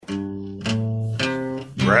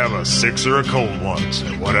grab a six or a cold ones,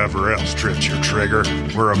 and whatever else trips your trigger,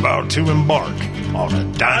 we're about to embark on a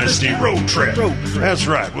Dynasty road trip. That's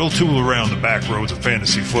right, we'll tool around the back roads of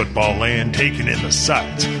fantasy football land, taking in the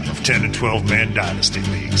sights of 10 and 12-man Dynasty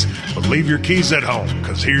leagues. But leave your keys at home,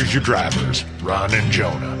 because here's your drivers, Ron and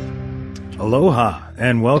Jonah. Aloha,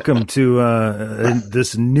 and welcome to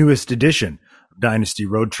this newest edition of Dynasty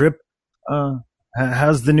Road Trip.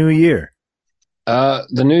 How's the new year?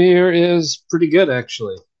 The new year is pretty good,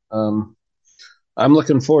 actually. I'm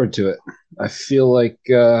looking forward to it. I feel like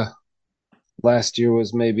last year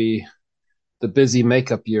was maybe the busy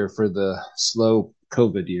makeup year for the slow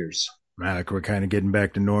COVID years. We're kind of getting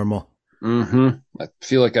back to normal. I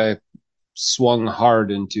feel like I swung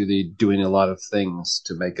hard into the doing a lot of things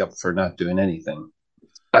to make up for not doing anything.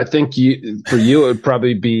 I think for you, it would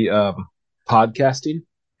probably be podcasting.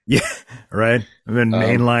 Yeah, right. I've been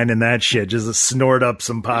mainlining that shit. Just snort up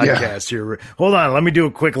some podcasts here. Hold on. Let me do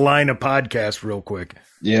a quick line of podcasts real quick.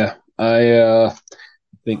 Yeah. I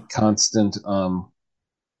think constant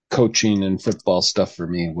coaching and football stuff for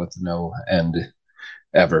me with no end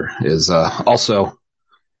ever is also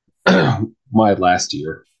my last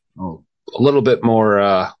year. A little bit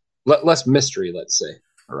more, less mystery, let's say,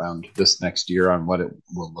 around this next year on what it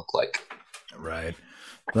will look like. Right.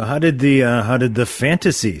 So how did the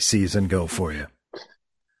fantasy season go for you?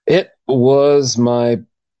 It was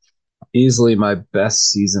easily my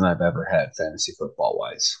best season I've ever had, fantasy football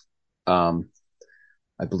wise.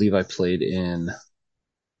 I believe I played in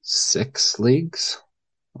 6 leagues.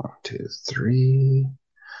 1, 2, 3,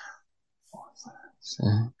 4, 5, 6.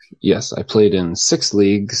 Yes, I played in 6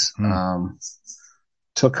 leagues.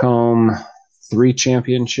 Took home 3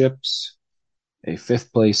 championships, a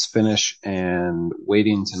 5th place finish, and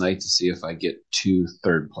waiting tonight to see if I get 2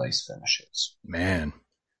 3rd place finishes. Man,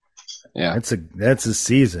 yeah, that's a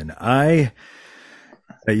season.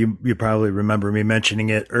 You probably remember me mentioning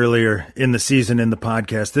it earlier in the season in the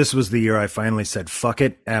podcast. This was the year I finally said fuck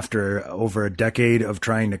it after over a decade of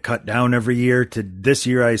trying to cut down every year. To this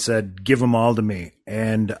year, I said give them all to me,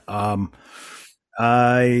 and I'm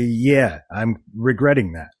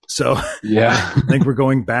regretting that. So yeah, I think we're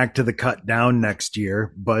going back to the cut down next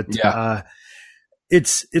year. But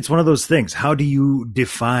it's one of those things. How do you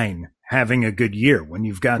define having a good year when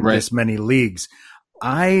you've got this many leagues?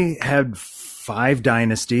 I had 5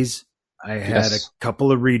 dynasties. I had a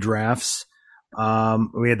couple of redrafts.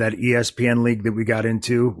 We had that ESPN league that we got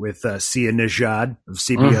into with Sia Nejad of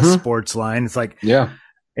CBS Sportsline. It's like,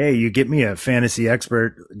 hey, you get me a fantasy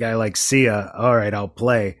expert, a guy like Sia. All right, I'll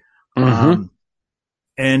play.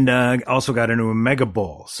 And also got into a Mega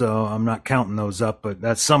Bowl. So I'm not counting those up, but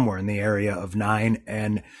that's somewhere in the area of 9.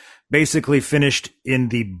 And basically finished in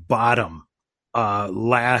the bottom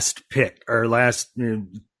last pick or last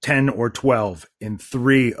 10 or 12 in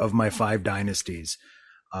 3 of my 5 dynasties.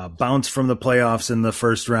 Bounced from the playoffs in the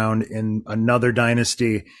first round in another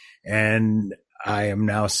dynasty, and I am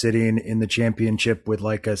now sitting in the championship with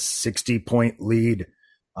like a 60-point lead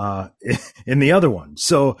in the other one.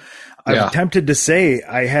 So I'm tempted to say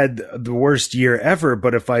I had the worst year ever,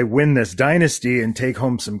 but if I win this dynasty and take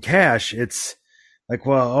home some cash, it's like,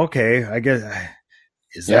 well, okay, I guess,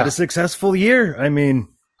 is that a successful year? I mean,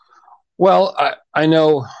 well, I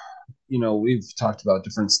know, we've talked about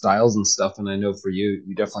different styles and stuff, and I know for you,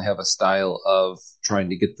 you definitely have a style of trying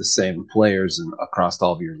to get the same players across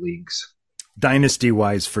all of your leagues.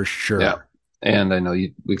 Dynasty-wise, for sure. Yeah, and I know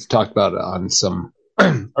we've talked about it on some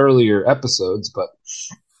earlier episodes, but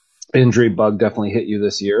injury bug definitely hit you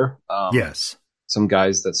this year. Yes. Some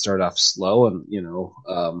guys that start off slow and,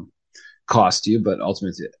 cost you, but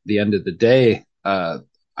ultimately at the end of the day,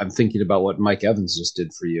 I'm thinking about what Mike Evans just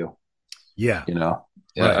did for you. Yeah.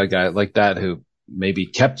 A guy like that who maybe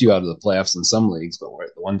kept you out of the playoffs in some leagues, but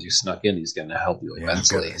the ones you snuck in, he's going to help you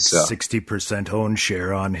immensely. 60% own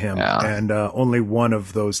share on him. Yeah. And only one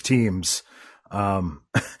of those teams,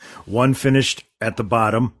 one finished at the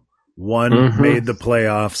bottom, one made the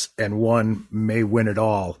playoffs, and one may win it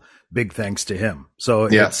all. Big thanks to him. So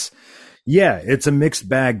it's a mixed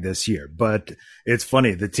bag this year, but it's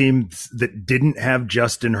funny. The teams that didn't have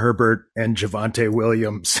Justin Herbert and Javonte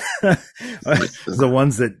Williams, the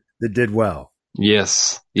ones that did well.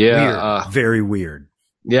 Yes. Yeah. Weird. Very weird.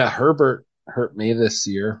 Yeah. Herbert hurt me this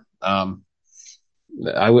year.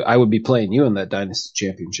 I would be playing you in that Dynasty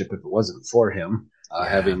Championship if it wasn't for him,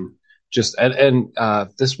 having just, and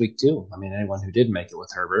this week too. I mean, anyone who did make it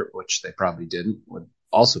with Herbert, which they probably didn't, would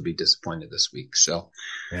also be disappointed this week. So,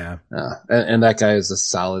 and that guy is a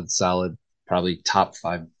solid, probably top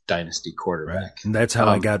 5 dynasty quarterback. Right. And that's how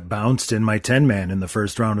I got bounced in my 10-man in the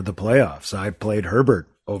first round of the playoffs. I played Herbert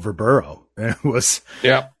over Burrow. And it was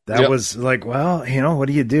that was like, well, what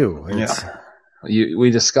do you do? We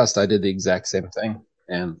discussed. I did the exact same thing,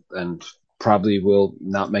 and probably will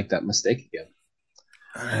not make that mistake again.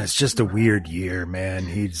 It's just a weird year, man.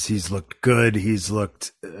 He's looked good. He's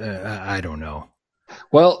looked. I don't know.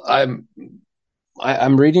 Well,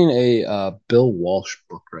 I'm reading a Bill Walsh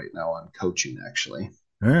book right now on coaching, actually.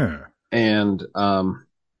 Yeah. And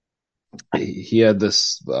he had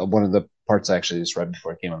this one of the parts I actually just read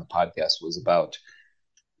before I came on the podcast was about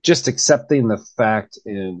just accepting the fact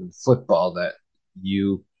in football that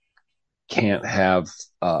you can't have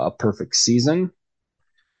a perfect season,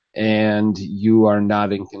 and you are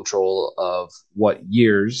not in control of what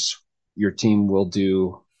years your team will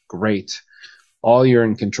do great. All you're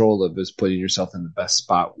in control of is putting yourself in the best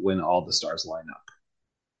spot when all the stars line up.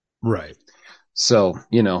 Right. So,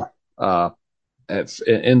 in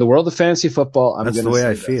the world of fantasy football, that's the way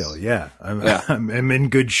I feel. Yeah. I'm in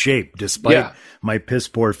good shape despite my piss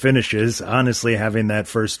poor finishes. Honestly, having that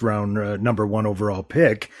first round number 1 overall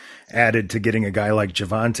pick added to getting a guy like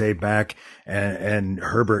Javonte back and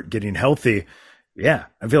Herbert getting healthy. Yeah.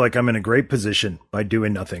 I feel like I'm in a great position by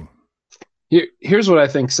doing nothing. Here's what I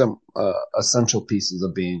think some essential pieces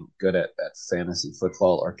of being good at fantasy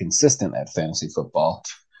football or consistent at fantasy football.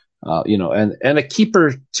 And a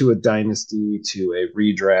keeper to a dynasty, to a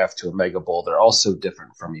redraft, to a mega bowl, they're all so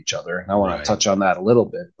different from each other. And I want to touch on that a little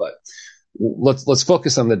bit, but let's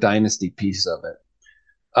focus on the dynasty piece of it.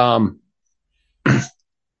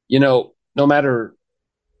 No matter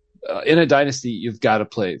in a dynasty, you've got to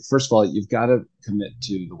play. First of all, you've got to commit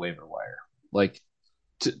to the waiver wire. Like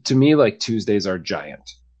to me, like Tuesdays are giant.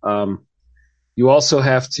 You also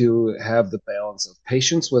have to have the balance of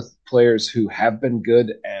patience with players who have been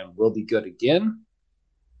good and will be good again,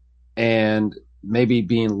 and maybe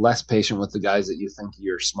being less patient with the guys that you think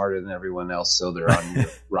you're smarter than everyone else, so they're on your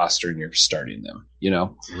roster and you're starting them.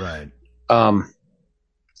 Right.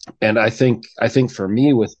 And I think for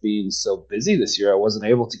me, with being so busy this year, I wasn't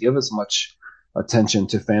able to give as much attention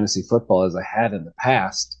to fantasy football as I had in the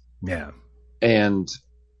past. Yeah, and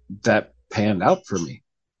that panned out for me.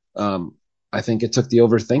 I think it took the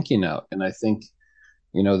overthinking out. And I think,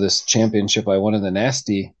 this championship I won in the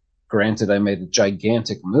Dynasty, granted I made a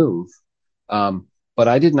gigantic move, but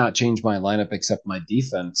I did not change my lineup except my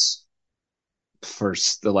defense for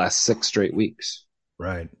the last 6 straight weeks.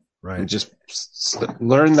 Right. And just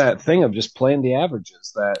learn that thing of just playing the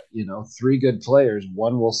averages that, 3 good players,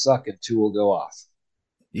 1 will suck and 2 will go off.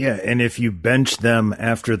 Yeah, and if you bench them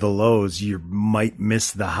after the lows, you might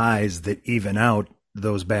miss the highs that even out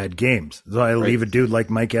those bad games. So I leave a dude like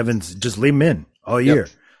Mike Evans, just leave him in all year.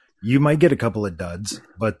 You might get a couple of duds,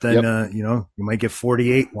 but then you might get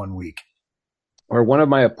 48 one week. Or one of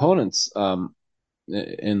my opponents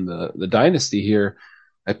in the dynasty here,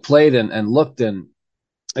 I played and looked and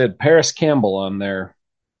had Paris Campbell on their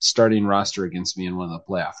starting roster against me in one of the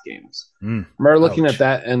playoff games. I remember looking at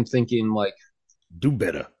that and thinking, like, do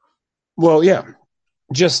better. Well, yeah,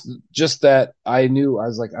 just that I knew I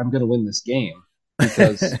was like, I'm going to win this game.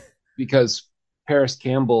 Because Paris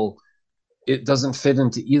Campbell, it doesn't fit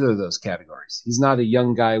into either of those categories. He's not a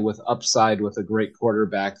young guy with upside with a great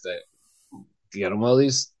quarterback that get him. Well,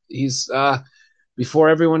 he's before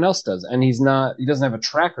everyone else does, and he doesn't have a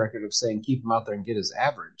track record of saying keep him out there and get his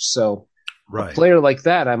average. So a player like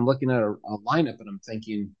that, I'm looking at a lineup and I'm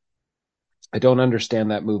thinking, I don't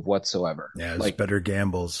understand that move whatsoever. Yeah, it's better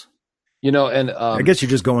gambles. And I guess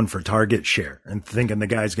you're just going for target share and thinking the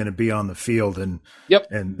guy's going to be on the field, and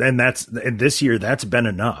this year that's been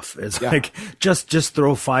enough. It's like just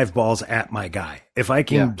throw 5 balls at my guy. If I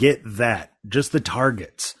can get that, just the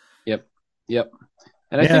targets. Yep.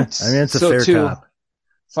 And I think it's a fair cop.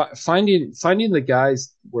 Finding the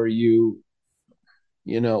guys where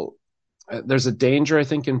there's a danger, I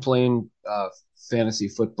think, in playing fantasy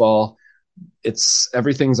football.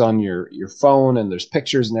 Everything's on your phone and there's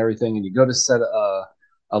pictures and everything, and you go to set a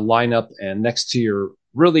lineup, and next to your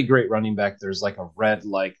really great running back there's like a red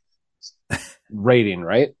rating,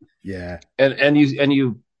 right? Yeah. And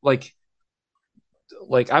you like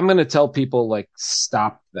I'm going to tell people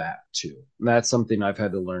stop that too. And that's something I've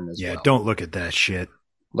had to learn as well. Yeah, don't look at that shit.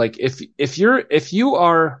 Like if you're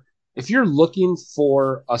looking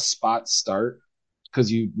for a spot start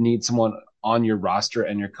because you need someone on your roster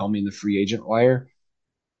and you're combing the free agent wire,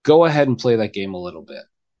 go ahead and play that game a little bit.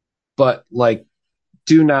 But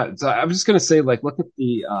do not. I'm just going to say, look at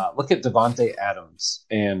Devontae Adams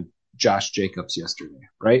and Josh Jacobs yesterday,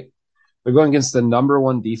 right? They're going against the number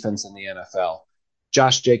 1 defense in the NFL.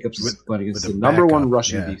 Josh Jacobs is going against the number 1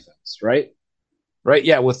 rushing defense, right? Right.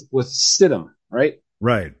 Yeah. With Stidham, right?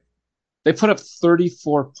 Right. They put up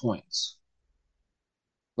 34 points.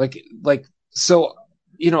 So,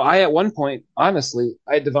 I at one point, honestly,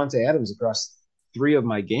 I had Devontae Adams across 3 of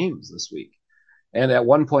my games this week. And at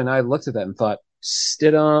one point, I looked at that and thought,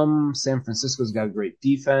 Stidham, San Francisco's got a great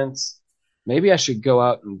defense. Maybe I should go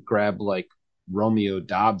out and grab Romeo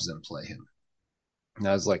Dobbs and play him. And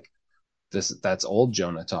I was like, that's old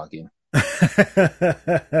Jonah talking.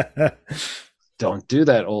 Don't do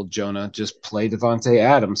that, old Jonah. Just play Devontae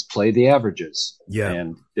Adams, play the averages. Yeah.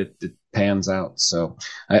 And it pans out. So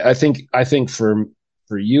I think for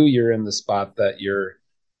you, you're in the spot that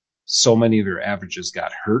so many of your averages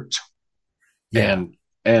got hurt. Yeah.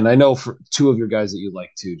 And I know for 2 of your guys that you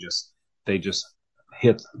like to they just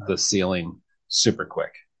hit the ceiling super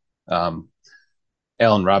quick. Allen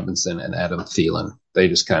Robinson and Adam Thielen. They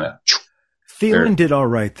just kind of. Thielen did all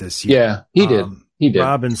right this year. Yeah, he did. He did.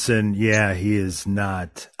 Robinson, yeah, he is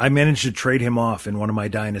not. I managed to trade him off in one of my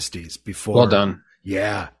dynasties before. Well done.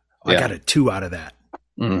 Yeah. I got a 2 out of that.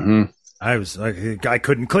 Mm-hmm. I was like, I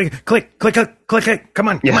couldn't click. Come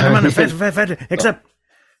on. Accept.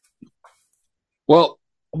 Well,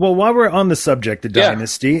 while we're on the subject of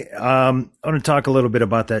Dynasty, I want to talk a little bit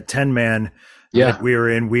about that 10-man that we were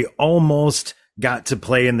in. We almost got to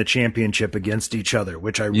play in the championship against each other,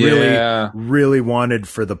 which I really wanted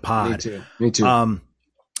for the pod. Me too.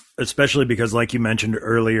 Especially because, like you mentioned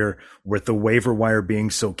earlier, with the waiver wire being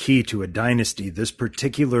so key to a dynasty, this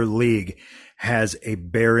particular league has a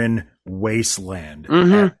barren wasteland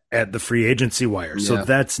at the free agency wire. Yeah. So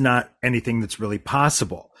that's not anything that's really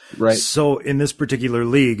possible. Right. So in this particular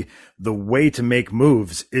league, the way to make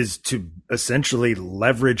moves is to essentially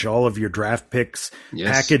leverage all of your draft picks,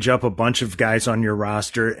 package up a bunch of guys on your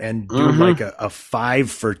roster, and do like a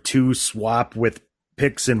 5-for-2 swap with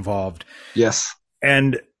picks involved. Yes.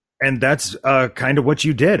 And that's kind of what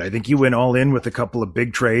you did. I think you went all in with a couple of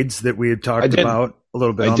big trades that we had talked about a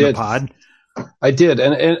little bit on the pod. I did.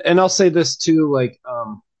 And I'll say this too, I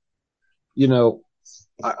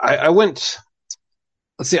went,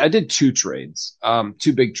 let's see, I did 2 trades, 2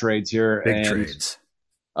 big trades here. Big trades.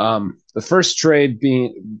 The first trade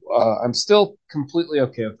being, I'm still completely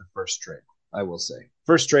okay with the first trade, I will say.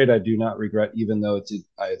 First trade I do not regret, even though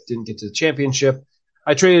I didn't get to the championship.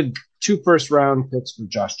 I traded 2 first-round picks for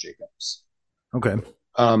Josh Jacobs. Okay.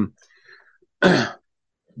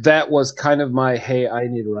 That was kind of my, hey, I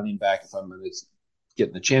need a running back if I'm going to get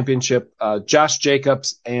in the championship. Josh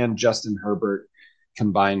Jacobs and Justin Herbert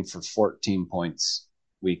combined for 14 points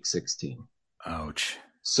week 16. Ouch.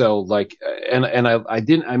 So I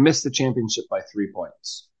missed the championship by 3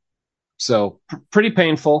 points. So pretty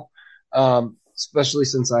painful, especially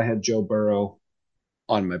since I had Joe Burrow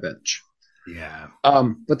on my bench. Yeah.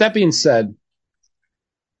 But that being said,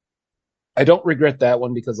 I don't regret that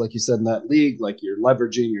one because, like you said, in that league, you're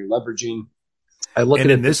leveraging. I look at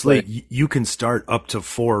it in this league, you can start up to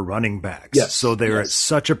 4 running backs. Yes. So they're at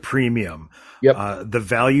such a premium. Yep. The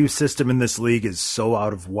value system in this league is so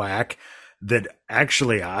out of whack that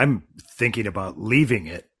actually I'm thinking about leaving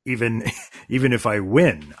it. Even if I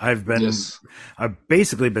win, I've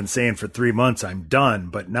basically been saying for 3 months I'm done.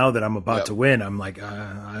 But now that I'm about to win, I'm like,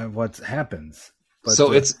 what happens? But,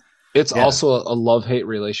 so it's also a love-hate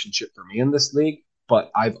relationship for me in this league. But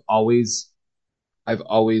I've always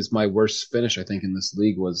my worst finish I think in this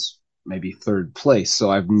league was maybe 3rd place.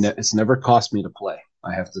 So it's never cost me to play.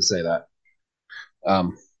 I have to say that.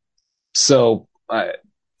 So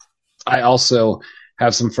I also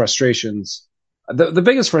have some frustrations. The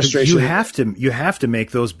biggest frustration you have to make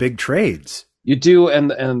those big trades. You do,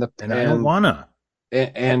 and I don't wanna.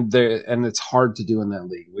 And it's hard to do in that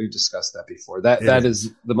league. We've discussed that before. That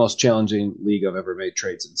is the most challenging league I've ever made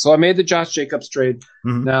trades in. So I made the Josh Jacobs trade.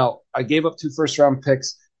 Mm-hmm. Now I gave up 2 first-round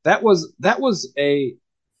picks. That was a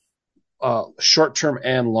short-term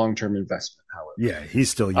and long-term investment. However, yeah, he's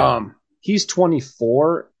still young. He's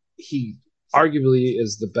 24. He arguably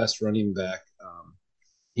is the best running back.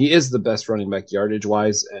 He is the best running back yardage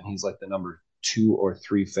wise, and he's like the number 2 or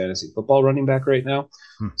 3 fantasy football running back right now.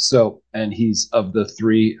 So, and he's of the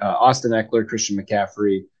 3, Austin Eckler, Christian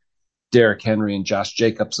McCaffrey, Derrick Henry, and Josh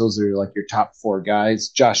Jacobs. Those are like your top 4 guys.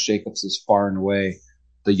 Josh Jacobs is far and away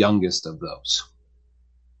the youngest of those.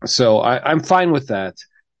 So I'm fine with that.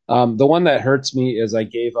 The one that hurts me is I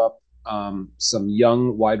gave up some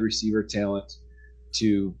young wide receiver talent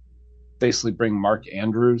to basically bring Mark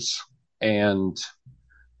Andrews and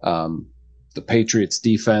the Patriots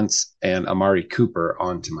defense and Amari Cooper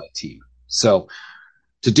onto my team. So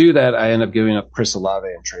to do that, I end up giving up Chris Olave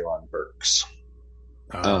and Treylon Burks.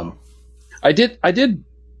 I did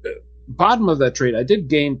bottom of that trade. I did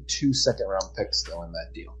gain 2 second-round picks still in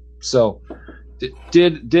that deal. So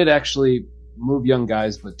did actually move young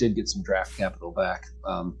guys, but did get some draft capital back.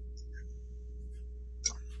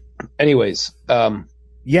 Anyways,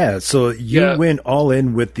 yeah, so you went all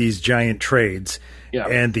in with these giant trades. Yeah.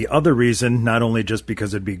 And the other reason, not only just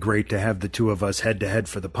because it'd be great to have the two of us head to head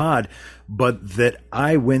for the pod, but that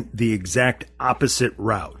I went the exact opposite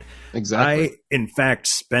route. Exactly. I, in fact,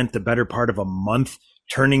 spent the better part of a month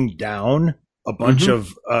turning down a bunch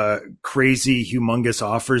of crazy, humongous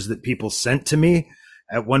offers that people sent to me.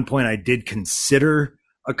 At one point, I did consider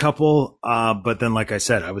a couple, but then, like I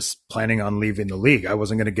said, I was planning on leaving the league. I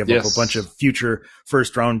wasn't going to give up a bunch of future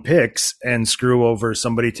first-round picks and screw over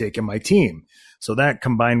somebody taking my team. So that,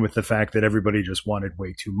 combined with the fact that everybody just wanted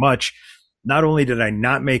way too much, not only did I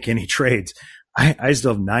not make any trades, I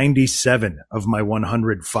still have 97 of my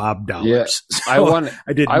 100 fob dollars. Yeah. So I wanted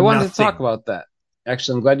to talk nothing. about that.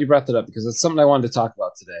 Actually, I'm glad you brought that up because it's something I wanted to talk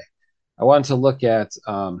about today. I wanted to look at,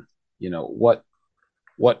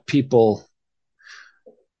 what people.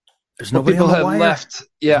 There's nobody people on the have wire. left.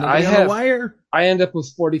 Yeah, I have. On the wire. I end up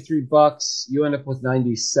with $43. You end up with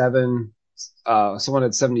 97. Someone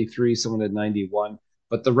had 73. Someone had 91.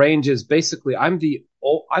 But the range is basically I'm the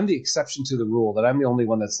exception to the rule that I'm the only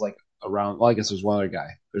one that's like around. Well, I guess there's one other guy.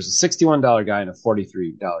 There's a $61 guy and a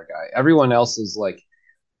 $43 guy. Everyone else is like.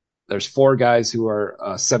 There's 4 guys who are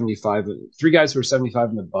 75. 3 guys who are 75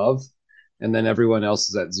 and above, and then everyone else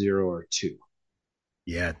is at 0 or 2.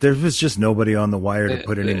 Yeah, there was just nobody on the wire to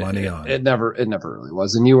put any money on. It never really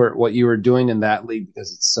was. And what you were doing in that league,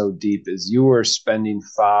 because it's so deep, is you were spending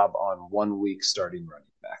fob on 1 week starting running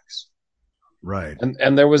backs. Right.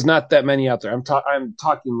 And there was not that many out there. I'm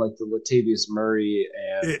talking like the Latavius Murray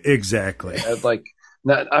and exactly. Like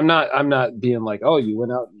I'm not being like, oh, you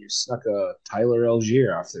went out and you snuck a Tyler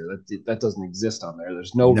Algier off there. That doesn't exist on there.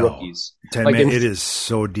 There's no rookies. It is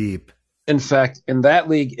so deep. In fact, in that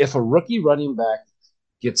league, if a rookie running back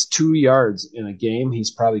gets 2 yards in a game,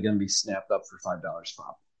 he's probably going to be snapped up for $5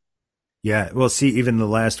 fob. Yeah, well, see, even the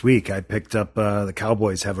last week, I picked up the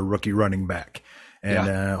Cowboys have a rookie running back,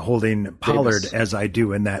 and holding Pollard Davis. as I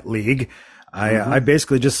do in that league, I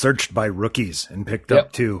basically just searched by rookies and picked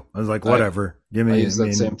up 2. I was like, whatever, give me. I use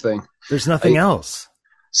that same thing. There's nothing else.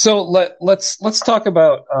 So let's talk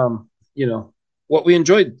about what we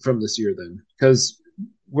enjoyed from this year then, because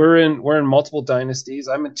we're in multiple dynasties.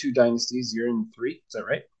 I'm in 2 dynasties. You're in 3. Is that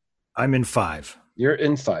right? I'm in 5. You're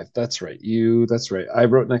in 5. That's right. That's right. I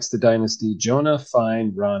wrote next to Dynasty, Jonah,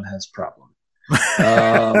 fine, Ron has problem.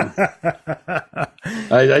 I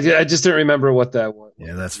just didn't remember what that was.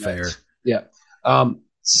 Yeah, that's fair. Yeah.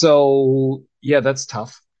 So yeah, that's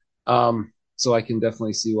tough. So I can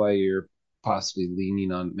definitely see why you're possibly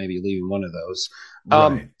leaning on maybe leaving one of those.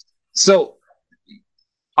 Right. So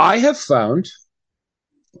I have found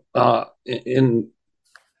in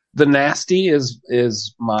the Nasty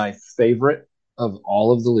is my favorite of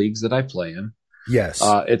all of the leagues that I play in. Yes.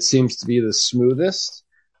 It seems to be the smoothest.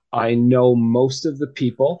 I know most of the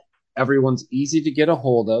people. Everyone's easy to get a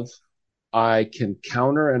hold of. I can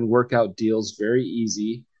counter and work out deals very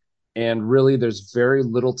easy. And really, there's very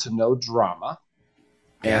little to no drama.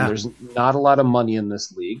 And there's not a lot of money in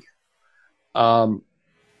this league.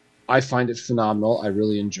 I find it phenomenal. I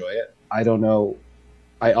really enjoy it. I don't know.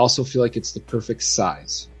 I also feel like it's the perfect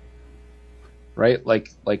size. Right? Like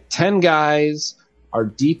 10 guys, our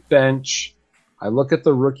deep bench. I look at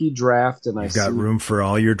the rookie draft and You've got room for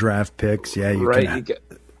all your draft picks. Yeah, you can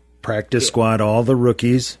practice squad all the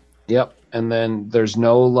rookies. Yep. And then there's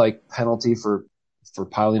no like penalty for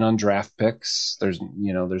piling on draft picks. There's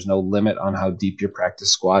no limit on how deep your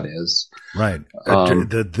practice squad is. Right.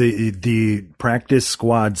 The practice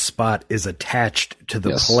squad spot is attached to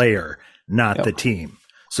the player, not the team.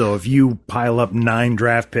 So if you pile up 9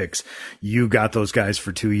 draft picks, you got those guys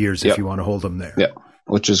for 2 years if you want to hold them there. Yeah,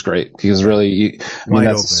 which is great because really,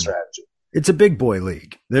 that's a strategy. It's a big boy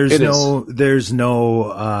league. There's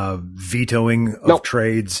no vetoing of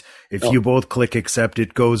trades. If you both click accept,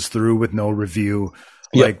 it goes through with no review.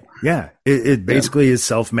 It basically is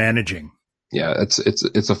self-managing. Yeah,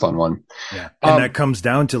 it's a fun one. Yeah. And that comes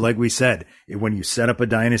down to, like we said, when you set up a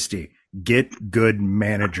dynasty, get good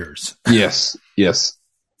managers. Yes.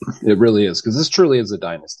 It really is, because this truly is a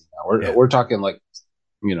dynasty now. We're talking like,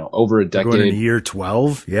 over a decade. Going in year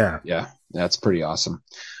 12. Yeah. Yeah. That's pretty awesome.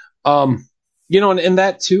 And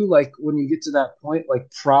that too, like when you get to that point, like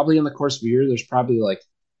probably in the course of a year, there's probably like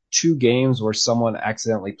 2 games where someone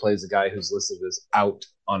accidentally plays a guy who's listed as out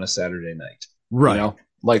on a Saturday night. Right.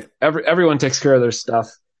 Like everyone takes care of their stuff.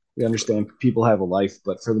 We understand people have a life,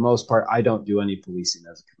 but for the most part, I don't do any policing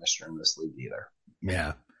as a commissioner in this league either.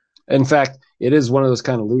 Yeah. In fact, it is one of those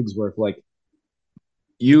kind of leagues where, like,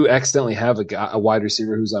 you accidentally have a wide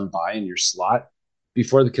receiver who's on bye in your slot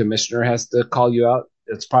before the commissioner has to call you out,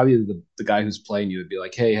 it's probably the guy who's playing you would be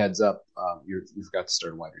like, hey, heads up, you forgot to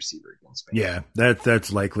start a wide receiver against me. Yeah,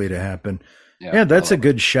 that's likely to happen. Yeah, that's a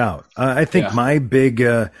good shout. I think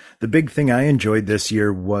the big thing I enjoyed this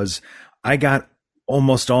year was I got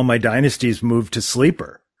almost all my dynasties moved to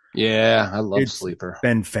Sleeper. Yeah, I love Sleeper.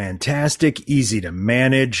 Been fantastic, easy to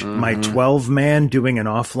manage. My 12-man doing an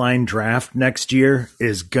offline draft next year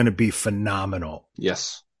is going to be phenomenal.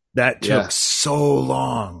 Yes. That took so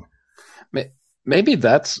long. Maybe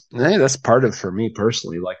that's part of, for me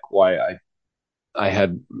personally, like why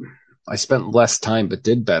I spent less time but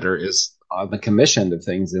did better is on the commission end of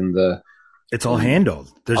things. It's all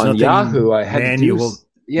handled. There's on nothing Yahoo. I had manual. To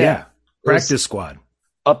do, practice squad,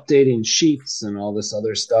 updating sheets and all this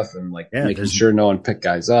other stuff, and making sure no one picked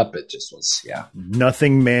guys up. It just was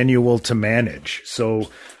nothing manual to manage. So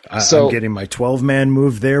I'm getting my 12-man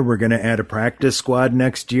move there. We're going to add a practice squad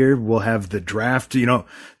next year. We'll have the draft.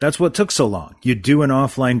 That's what took so long. You do an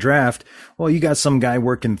offline draft. Well, you got some guy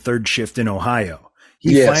working third shift in Ohio.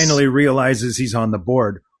 He finally realizes he's on the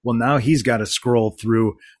board. Well, now he's got to scroll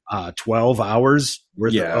through 12 hours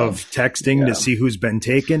worth of texting to see who's been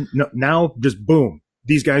taken. No, now just boom.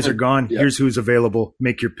 These guys are gone. Yeah. Here's who's available.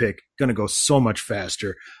 Make your pick. Going to go so much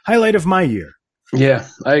faster. Highlight of my year. Yeah,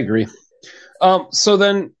 I agree. So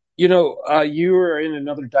then, you are in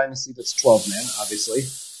another dynasty that's 12-man, obviously.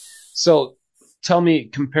 So tell me,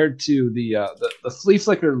 compared to the Flea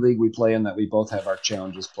Flicker League we play in that we both have our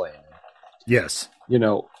challenges playing in. Yes.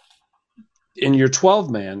 In your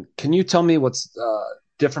 12-man, can you tell me what's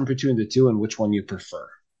different between the two and which one you prefer?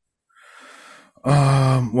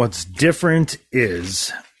 What's different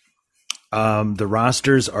is the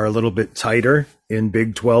rosters are a little bit tighter in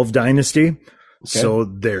Big 12 Dynasty. Okay. So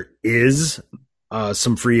there is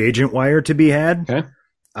some free agent wire to be had. Okay.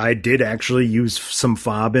 I did actually use some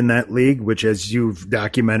FOB in that league, which, as you've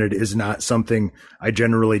documented, is not something I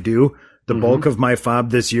generally do. The bulk of my FOB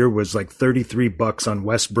this year was like $33 on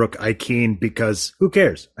Westbrook Ikeen because who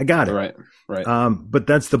cares? I got it. Right. But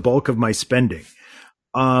that's the bulk of my spending.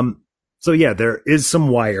 So yeah, there is some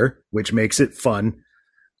wire, which makes it fun.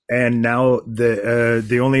 And now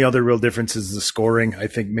the only other real difference is the scoring. I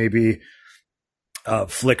think maybe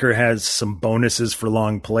Flickr has some bonuses for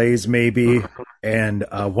long plays, maybe, and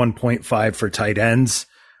 1.5 for tight ends,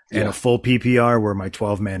 and a full PPR, where my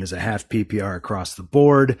 12-man is a half PPR across the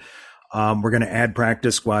board. We're going to add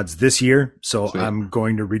practice squads this year, so sweet. I'm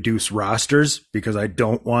going to reduce rosters because I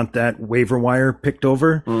don't want that waiver wire picked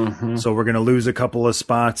over. So we're going to lose a couple of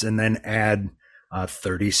spots and then add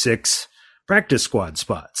 36 practice squad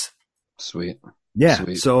spots. Sweet. Yeah.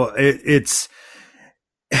 Sweet. So it's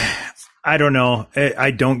I don't know.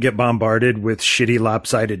 I don't get bombarded with shitty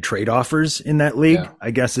lopsided trade offers in that league,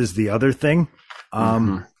 I guess, is the other thing.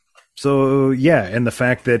 So yeah, and the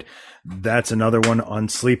fact that that's another one on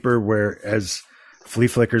Sleeper, whereas Flea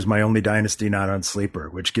Flicker's my only dynasty not on Sleeper,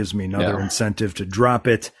 which gives me another incentive to drop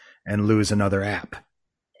it and lose another app.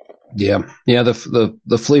 Yeah.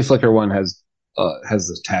 The Flea Flicker one has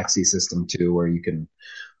this taxi system too, where you can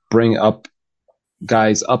bring up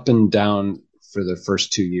guys up and down for the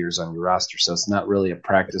first 2 years on your roster. So it's not really a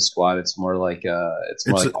practice squad. It's more like a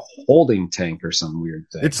holding tank or some weird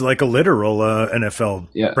thing. It's like a literal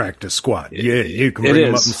NFL practice squad. You can bring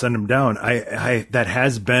them up and send them down. I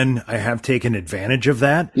have taken advantage of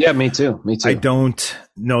that. Yeah, me too. I don't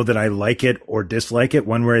know that I like it or dislike it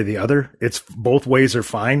one way or the other. It's both ways are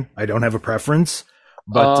fine. I don't have a preference,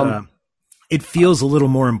 but it feels a little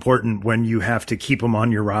more important when you have to keep them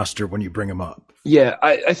on your roster when you bring them up. Yeah,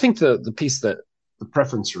 I think the piece that the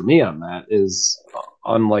preference for me on that is,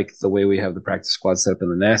 unlike the way we have the practice squad set up in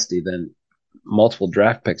the Nasty, then multiple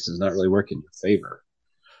draft picks does not really work in your favor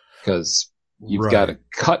because you've got to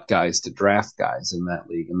cut guys to draft guys in that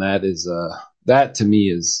league, and that is that to me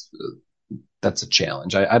is that's a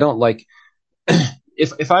challenge. I don't like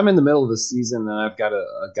if I'm in the middle of the season and I've got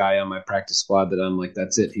a guy on my practice squad that I'm like,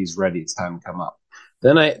 that's it, he's ready, it's time to come up.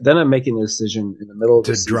 Then I'm making a decision in the middle of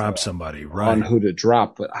the season to drop somebody, on who to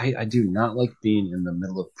drop. But I do not like being in the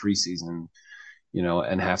middle of preseason,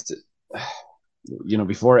 and have to,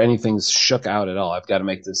 before anything's shook out at all, I've got to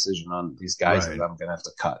make the decision on these guys that I'm going to have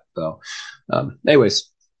to cut. So, anyways,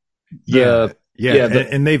 and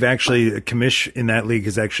they've actually, commish in that league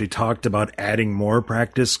has actually talked about adding more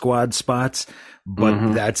practice squad spots.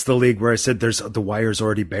 But that's the league where I said the wire's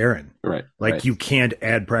already barren. Right. You can't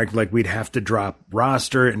add practice. Like we'd have to drop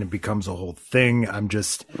roster and it becomes a whole thing. I'm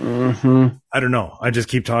just, I don't know. I just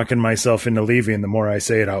keep talking myself into leaving the more I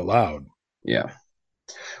say it out loud. Yeah.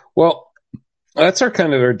 Well, That's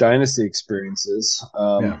our dynasty experiences.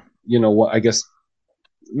 Yeah. You know what? I guess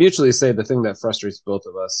mutually say the thing that frustrates both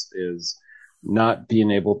of us is not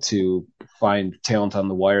being able to find talent on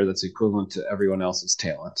the wire that's equivalent to everyone else's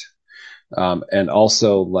talent. And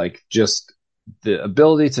also like just the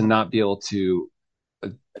ability to not be able to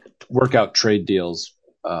work out trade deals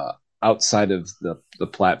outside of the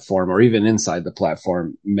platform or even inside the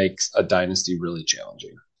platform makes a dynasty really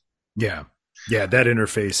challenging. Yeah. Yeah, that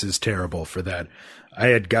interface is terrible for that. I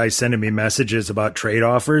had guys sending me messages about trade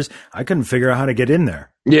offers. I couldn't figure out how to get in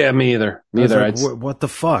there. Yeah, me either. Me either. Like, what the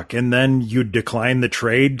fuck? And then you decline the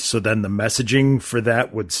trade, so then the messaging for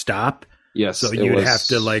that would stop. Yes. So you'd have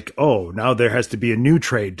to like, oh, now there has to be a new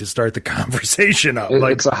trade to start the conversation up.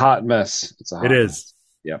 It's a hot mess. It is.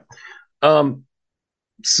 Yeah.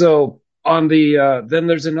 So on the then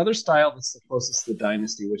there's another style that's the closest to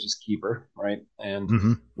Dynasty, which is Keeper, right?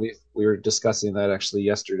 And we were discussing that actually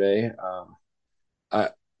yesterday.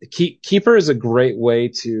 Keeper is a great way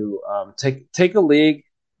to take a league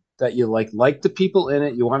that you like the people in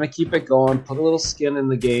it. You want to keep it going, put a little skin in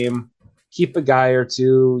the game, keep a guy or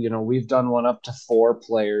two. You know, we've done one up to 4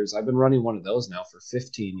 players. I've been running one of those now for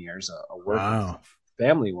 15 years, a working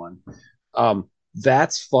family one.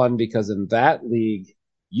 That's fun because in that league,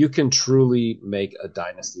 you can truly make a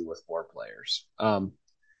dynasty with 4 players.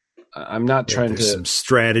 I'm not trying to. There's some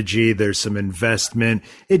strategy. There's some investment.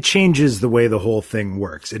 It changes the way the whole thing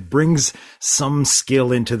works. It brings some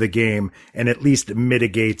skill into the game and at least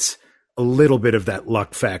mitigates a little bit of that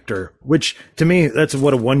luck factor, which to me, that's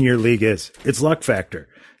what a 1-year league is. It's luck factor.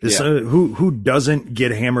 Who doesn't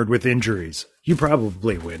get hammered with injuries? You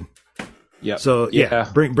probably win. Yeah. So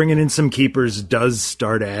bringing in some keepers does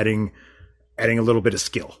start adding a little bit of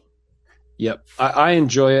skill. Yep. I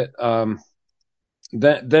enjoy it.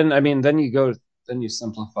 Then you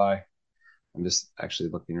simplify. I'm just actually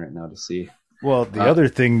looking right now to see. Well, the other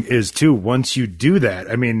thing is too, once you do that,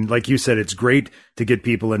 I mean, like you said, it's great to get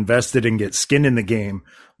people invested and get skin in the game.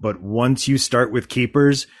 But once you start with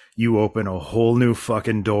keepers, you open a whole new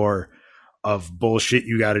fucking door of bullshit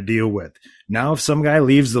you got to deal with. Now, if some guy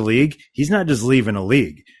leaves the league, he's not just leaving a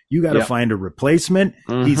league. You got to find a replacement.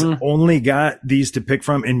 He's only got these to pick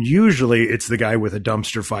from. And usually it's the guy with a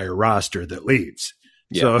dumpster fire roster that leaves.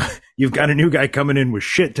 So you've got a new guy coming in with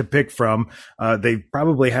shit to pick from. They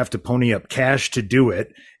probably have to pony up cash to do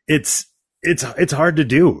it. It's hard to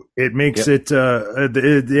do. It makes it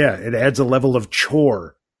adds a level of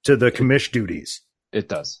chore to the commish duties. It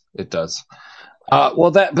does. But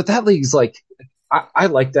that league's like, I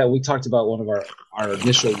like that. We talked about one of our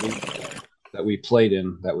initial league that we played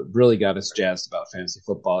in that really got us jazzed about fantasy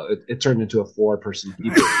football. It turned into a 4-person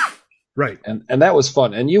keeper. Right. And that was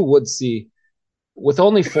fun. And you would see, with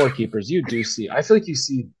only 4 keepers, I feel like you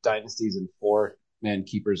see dynasties in 4-man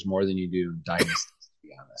keepers more than you do dynasties, to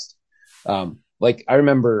be honest. Like I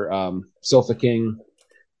remember Sofa King,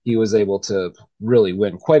 he was able to really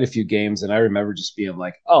win quite a few games. And I remember just being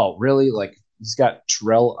like, oh, really? Like he's got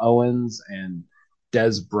Terrell Owens and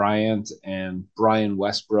Des Bryant and Brian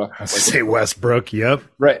Westbrook. I say Westbrook, yep.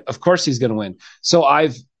 Right. Of course he's going to win. So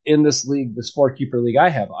in this league, this 4-keeper league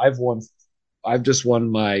I've just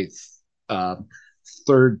won my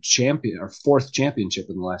 4th championship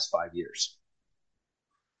in the last 5 years,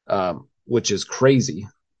 which is crazy.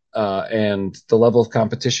 And the level of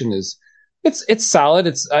competition it's solid.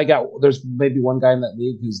 There's maybe one guy in that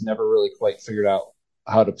league who's never really quite figured out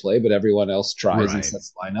how to play, but everyone else tries and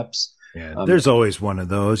sets lineups. Yeah, there's always one of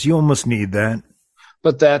those. You almost need that.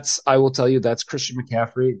 But I will tell you, that's Christian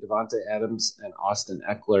McCaffrey, Devontae Adams, and Austin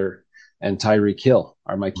Eckler and Tyreek Hill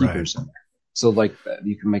are my keepers in there. So like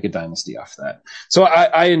you can make a dynasty off that. So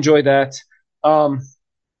I enjoy that. Well,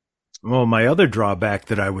 my other drawback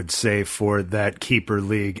that I would say for that keeper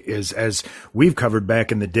league is, as we've covered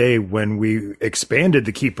back in the day when we expanded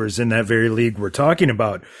the keepers in that very league we're talking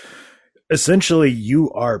about, essentially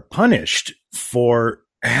you are punished for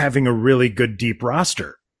having a really good deep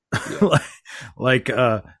roster. Yeah. like,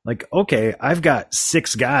 okay, I've got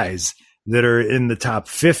 6 guys that are in the top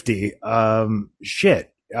 50. Shit.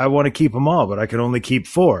 I want to keep them all, but I can only keep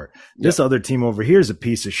 4. This other team over here is a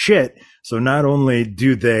piece of shit. So not only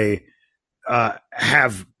do they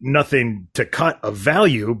have nothing to cut of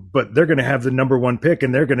value, but they're going to have the number 1 pick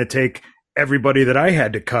and they're going to take everybody that I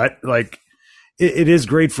had to cut. Like it is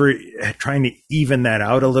great for trying to even that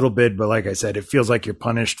out a little bit. But like I said, it feels like you're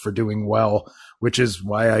punished for doing well, which is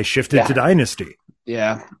why I shifted to Dynasty.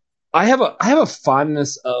 Yeah. I have a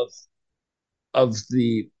fondness of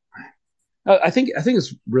the, I think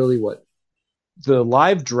it's really what the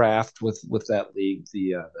live draft with that league,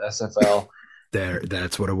 the SFL.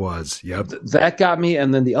 That's what it was. Yep. That got me.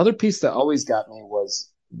 And then the other piece that always got me was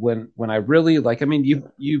when I really like, I mean,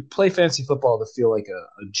 you play fantasy football to feel like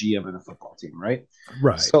a GM in a football team, right?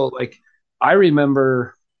 Right. So like, I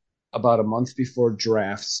remember about a month before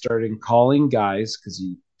draft starting calling guys, because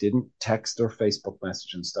you didn't text or Facebook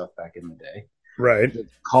message and stuff back in the day. Right.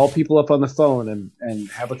 Call people up on the phone and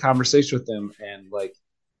have a conversation with them and like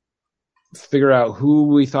figure out who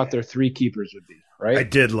we thought their 3 keepers would be. Right. I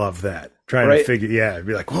did love that. Trying to figure, I'd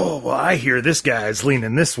be like, oh, well, I hear this guy's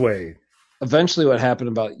leaning this way. Eventually what happened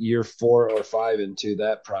about year 4 or 5 into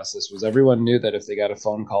that process was everyone knew that if they got a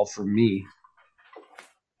phone call from me,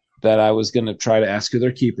 that I was going to try to ask who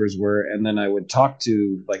their keepers were. And then I would talk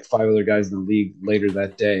to like 5 other guys in the league later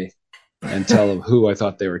that day and tell them who I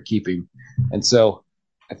thought they were keeping. And so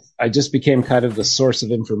I just became kind of the source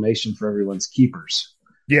of information for everyone's keepers.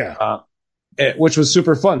 Yeah. Which was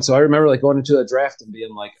super fun. So I remember like going into the draft and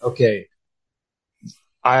being like, okay,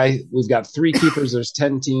 we've got 3 keepers. There's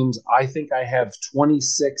 10 teams. I think I have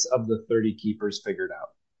 26 of the 30 keepers figured out.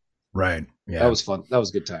 Right. Yeah. That was fun. That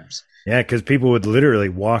was good times. Yeah. Cause people would literally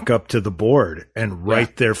walk up to the board and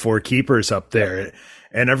write their 4 keepers up there. Yeah.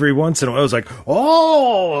 And every once in a while, I was like,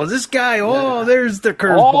 oh, this guy, there's the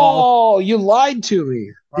curveball. Oh, you lied to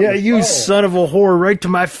me. Yeah. You son of a whore, right to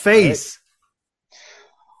my face. Right.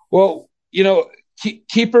 Well, you know,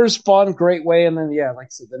 keepers fun, great way, and then like I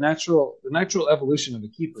said, the natural evolution of a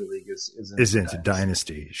keeper league is into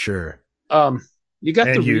Dynasty. Sure. You got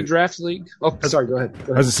the redraft league. Oh, sorry, go ahead.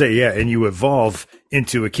 I was gonna say, and you evolve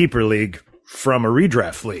into a keeper league from a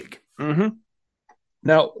redraft league. Mm-hmm.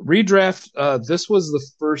 Now, redraft. This was the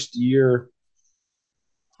first year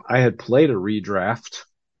I had played a redraft,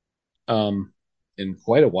 in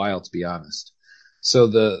quite a while, to be honest. So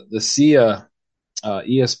the SIA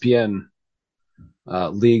ESPN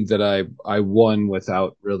league that I won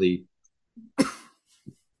without really,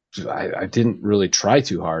 I didn't really try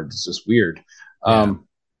too hard. It's just weird.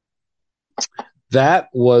 That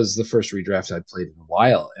was the first redraft I'd played in a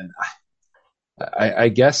while. And I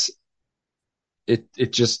guess it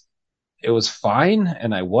was fine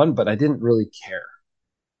and I won, but I didn't really care.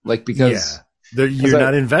 Like, because you're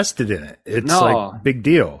not invested in it. It's like big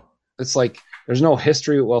deal. It's like, there's no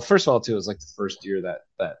history. Well, first of all, too, it was like the first year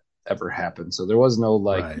that ever happened. So there was no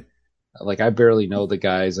like I barely know the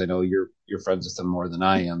guys. I know you're friends with them more than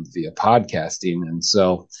I am via podcasting.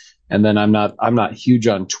 And then I'm not huge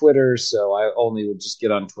on Twitter. So I only would just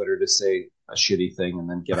get on Twitter to say a shitty thing and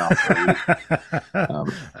then get off.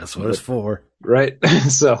 That's what it's for. Right.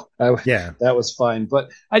 So that was fine.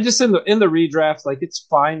 But I just, in the redraft, like, it's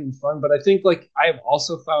fine and fun, but I think like I have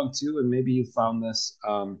also found too, and maybe you found this,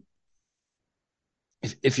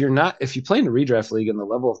 if you play in a redraft league and the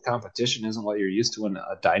level of competition isn't what you're used to in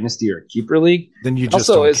a dynasty or a keeper league, then you just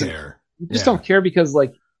don't care. You just don't care, because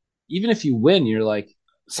like, even if you win, you're like,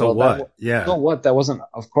 so what? So what? That wasn't,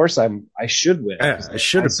 of course I should win. Yeah, I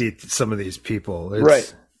should have beat some of these people.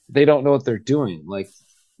 Right. They don't know what they're doing.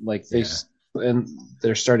 And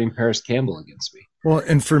they're starting Paris Campbell against me. Well,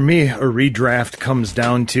 and for me, a redraft comes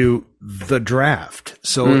down to the draft.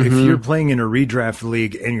 So if you're playing in a redraft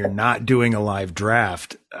league and you're not doing a live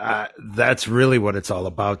draft, that's really what it's all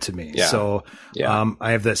about to me. Yeah. So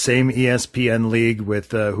I have that same ESPN league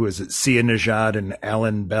with, who is it? Sia Nejad and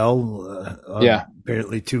Alan Bell.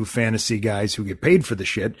 Apparently 2 fantasy guys who get paid for the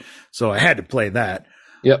shit. So I had to play that.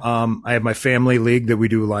 Yep. I have my family league that we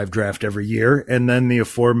do a live draft every year. And then the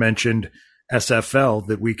aforementioned SFL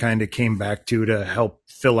that we kind of came back to help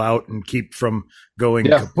fill out and keep from going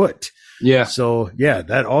kaput. Yeah. So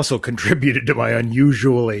that also contributed to my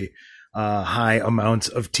unusually high amounts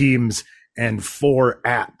of teams and 4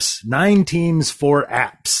 apps. 9 teams, 4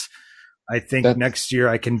 apps. I think next year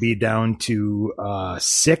I can be down to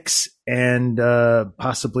 6 and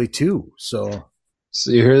possibly 2. So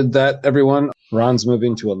you heard that, everyone? Ron's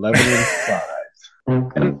moving to 11 and 5.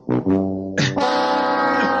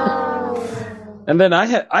 And then I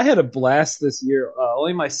had a blast this year.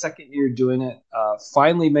 Only my second year doing it.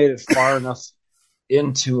 Finally made it far enough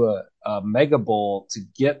into a Mega Bowl to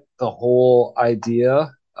get the whole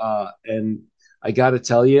idea. And I got to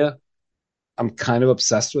tell you, I'm kind of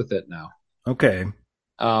obsessed with it now. Okay.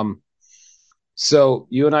 So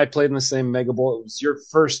you and I played in the same Mega Bowl. It was your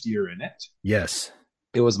first year in it. Yes.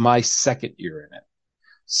 It was my second year in it.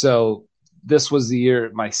 So this was the year,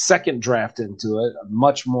 my second draft into it, a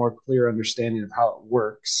much more clear understanding of how it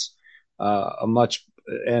works. I'll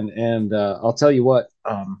tell you what,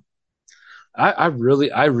 I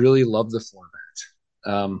really love the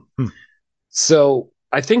format. So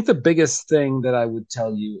I think the biggest thing that I would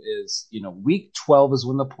tell you is, week 12 is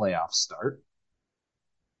when the playoffs start.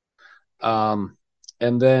 And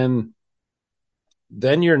then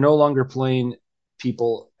you're no longer playing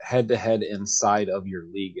people head to head inside of your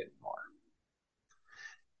league anymore.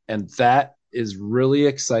 And that is really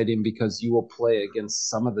exciting because you will play against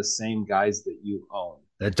some of the same guys that you own.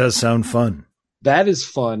 That does sound fun. That is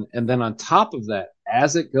fun. And then on top of that,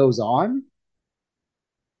 as it goes on,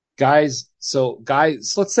 guys,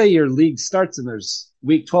 let's say your league starts and there's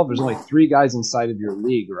week 12, there's only 3 guys inside of your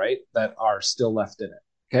league, right, that are still left in it.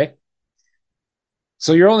 Okay.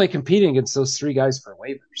 So you're only competing against those 3 guys for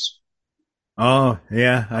waivers. Oh,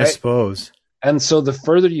 yeah, I suppose. And so the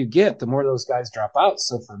further you get, the more those guys drop out.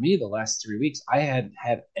 So for me, the last 3 weeks, I hadn't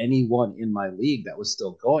had anyone in my league that was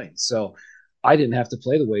still going. So I didn't have to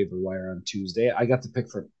play the waiver wire on Tuesday. I got to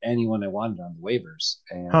pick from anyone I wanted on the waivers.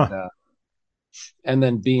 And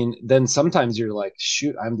then sometimes you're like,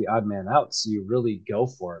 shoot, I'm the odd man out. So you really go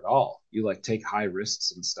for it all. You like take high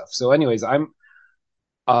risks and stuff. So anyways,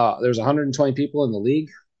 there's 120 people in the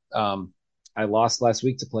league. I lost last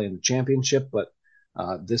week to play in the championship, but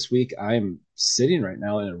this week I'm sitting right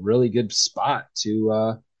now in a really good spot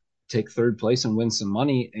to take third place and win some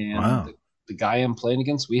money. And wow. The guy I'm playing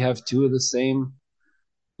against, we had 2 of the same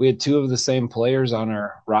players on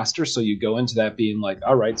our roster. So you go into that being like,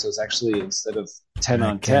 all right, so it's actually instead of 10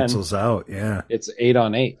 on 10, cancels out. Yeah. It's 8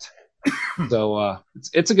 on 8. So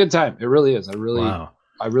it's a good time. It really is. I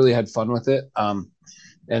really had fun with it.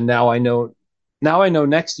 And now I know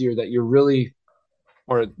next year that you're really,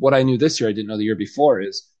 or what I knew this year, I didn't know the year before,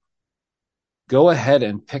 is go ahead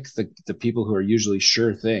and pick the people who are usually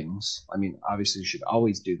sure things. I mean, obviously you should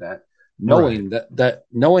always do that. Knowing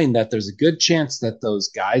that there's a good chance that those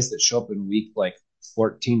guys that show up in week like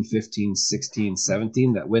 14, 15, 16,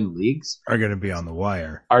 17 that win leagues are going to be on the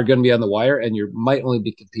wire. And you might only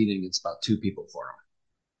be competing against about 2 people for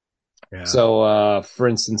them. Yeah. So, for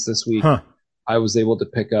instance, this week I was able to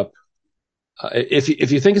pick up.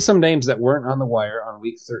 If you think of some names that weren't on the wire on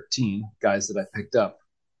week 13, guys that I picked up,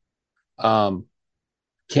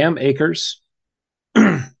 Cam Akers,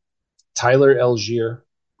 Tyler Algier,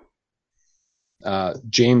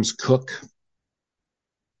 James Cook.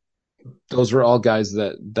 Those were all guys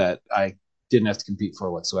that I didn't have to compete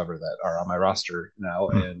for whatsoever that are on my roster now.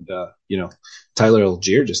 And, Tyler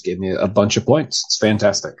Algier just gave me a bunch of points. It's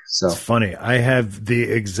fantastic. So it's funny. I have the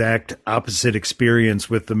exact opposite experience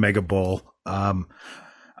with the Mega Bowl.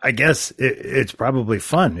 I guess it's probably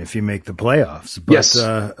fun if you make the playoffs, but yes.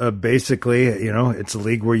 Basically, it's a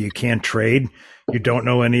league where you can't trade. You don't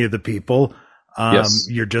know any of the people. Yes.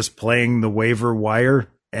 You're just playing the waiver wire.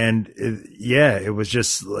 And it was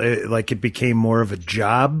just like it became more of a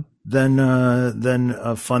job than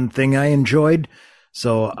a fun thing I enjoyed.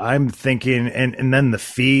 So I'm thinking, and then the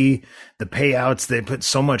fee, the payouts, they put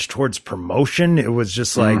so much towards promotion. It was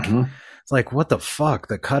just like, it's like, what the fuck,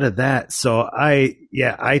 the cut of that. So I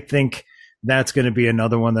think that's going to be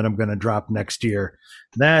another one that I'm going to drop next year.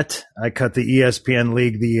 That I cut the ESPN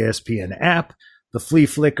League, the ESPN app, the Flea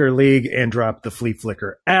Flicker League, and drop the Flea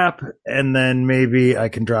Flicker app. And then maybe I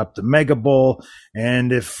can drop the Mega Bowl.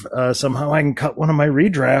 And if somehow I can cut one of my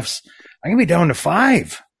redrafts, I can be down to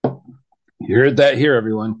 5. You heard that here,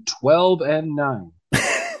 everyone. 12 and 9.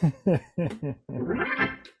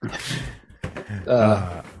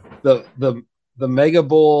 The Mega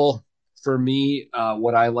Bowl for me,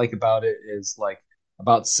 what I like about it is like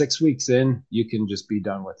about 6 weeks in, you can just be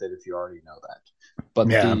done with it if you already know that. But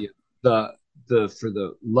the for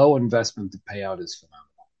the low investment, the payout is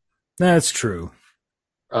phenomenal. That's true.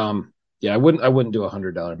 I wouldn't do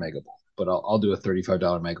 $100 Mega Bowl, but I'll do a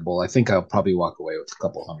 $35 Mega Bowl. I think I'll probably walk away with a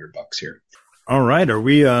couple $100 here. All right, are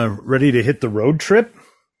we ready to hit the road trip?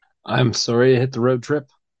 I'm sorry to hit the road trip.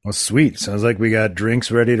 Well, sweet. Sounds like we got drinks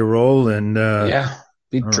ready to roll, and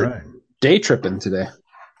day tripping today.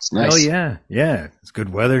 It's nice. Oh yeah, it's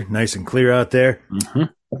good weather, nice and clear out there. Mm-hmm.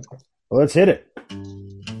 Well, let's hit it.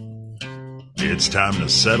 It's time to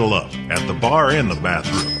settle up at the bar and the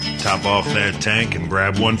bathroom. Top off that tank and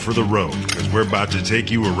grab one for the road, because we're about to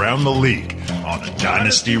take you around the league on a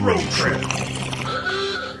Dynasty road trip.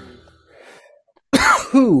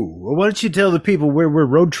 Well, why don't you tell the people where we're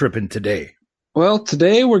road tripping today? Well,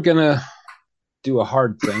 today we're going to do a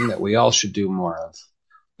hard thing that we all should do more of.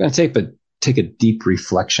 We're going to take a deep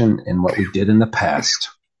reflection in what we did in the past.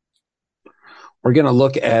 We're going to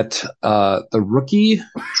look at the rookie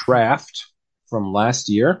draft from last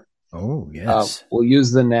year. Oh, yes. We'll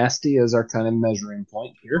use the Nasty as our kind of measuring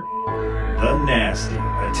point here. The Nasty,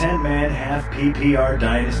 a 10-man half PPR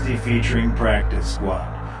dynasty featuring practice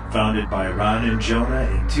squad. Founded by Ron and Jonah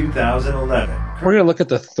in 2011. We're going to look at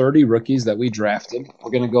the 30 rookies that we drafted.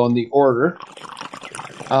 We're going to go in the order.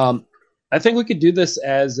 I think we could do this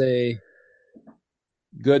as a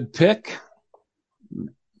good pick,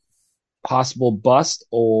 possible bust,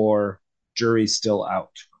 or jury's still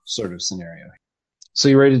out sort of scenario. So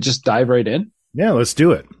you ready to just dive right in? Yeah, let's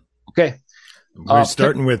do it. Okay. We're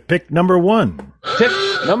starting with pick number 1. Pick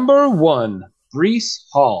number 1, Breece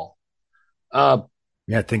Hall. Yeah,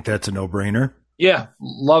 I think that's a no-brainer. Yeah,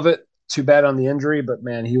 love it. Too bad on the injury, but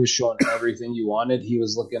man, he was showing everything you wanted. He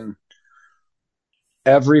was looking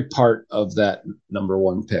every part of that number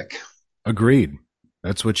 1 pick. Agreed.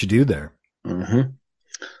 That's what you do there.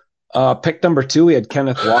 Mm-hmm. Pick number 2, we had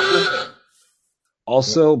Kenneth Walker.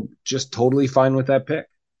 Also, just totally fine with that pick.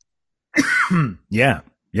 Yeah.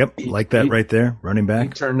 Yep. Like that right there. Running back.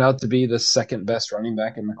 He turned out to be the second best running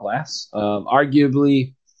back in the class.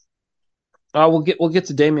 Arguably, we'll get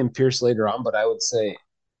to Dameon Pierce later on, but I would say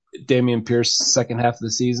Dameon Pierce second half of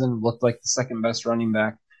the season looked like the second best running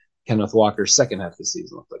back. Kenneth Walker second half of the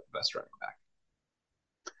season looked like the best running back.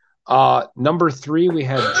 Number 3, we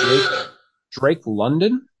had Drake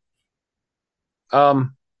London. Yeah,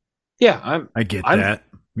 I get that.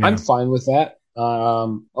 Yeah. I'm fine with that.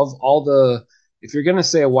 Of all the, if you're gonna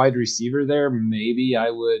say a wide receiver there, maybe I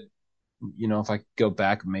would, if I go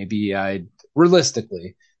back, maybe I'd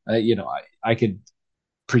realistically, I could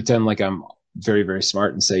pretend like I'm very, very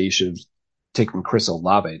smart and say you should have taken Chris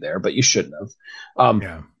Olave there, but you shouldn't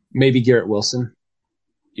have. Maybe Garrett Wilson.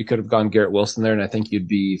 You could have gone Garrett Wilson there, and I think you'd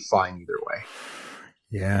be fine either way.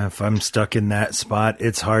 Yeah, if I'm stuck in that spot,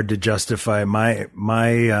 it's hard to justify. My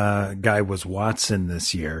guy was Watson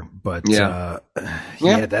this year, but yeah,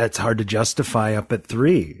 that's hard to justify up at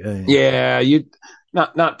 3. Yeah, you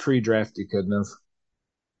not pre-draft, you couldn't have.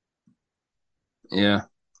 Yeah.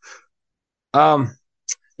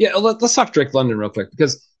 Yeah, let's talk Drake London real quick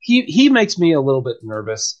because he makes me a little bit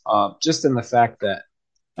nervous, just in the fact that,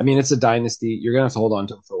 I mean, it's a dynasty. You're gonna have to hold on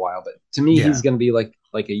to him for a while, but to me, he's gonna be like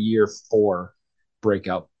a year 4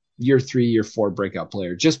 breakout, year 3, year 4 breakout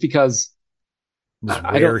player, just because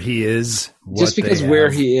where he is.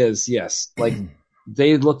 Yes, like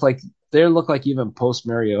they look like even post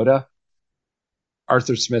Mariota,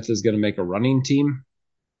 Arthur Smith is going to make a running team.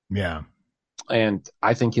 Yeah. And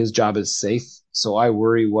I think his job is safe. So I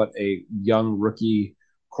worry what a young rookie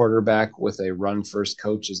quarterback with a run first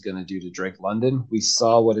coach is going to do to Drake London. We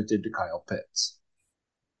saw what it did to Kyle Pitts.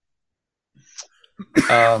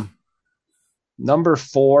 Number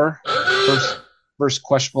 4, first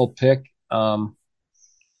questionable pick,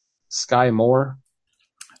 Sky Moore.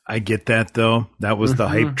 I get that, though. That was the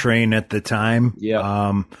hype train at the time.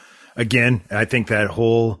 Yeah. Again, I think that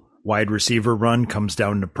whole wide receiver run comes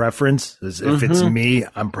down to preference. If it's me,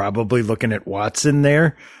 I'm probably looking at Watson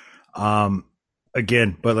there.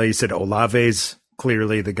 Again, but like you said, Olave's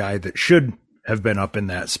clearly the guy that should have been up in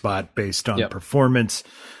that spot based on performance.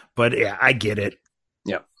 But yeah, I get it.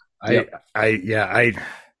 Yeah. I've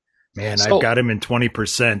got him in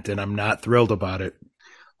 20% and I'm not thrilled about it.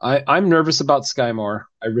 I'm nervous about Sky Moore.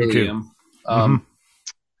 I really am.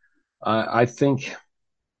 I think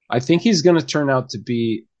he's going to turn out to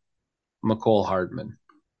be McCole Hardman.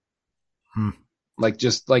 I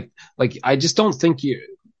just don't think you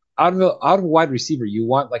out of a wide receiver you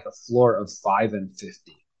want like a floor of 5 and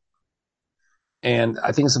 50. And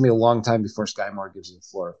I think it's going to be a long time before Sky Moore gives you a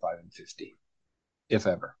floor of 5 and 50, if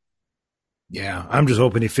ever. Yeah, I'm just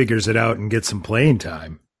hoping he figures it out and gets some playing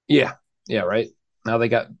time. Yeah, right. Now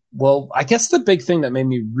I guess the big thing that made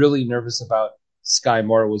me really nervous about Sky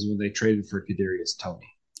Moore was when they traded for Kadarius Toney.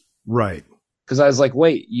 Right. Because I was like,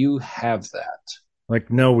 wait, you have that.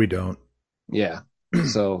 Like, no, we don't. Yeah.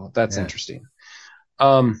 So that's interesting.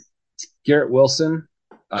 Garrett Wilson,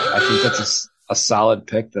 I think that's a solid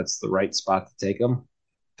pick. That's the right spot to take him.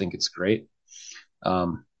 I think it's great.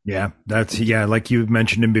 Like you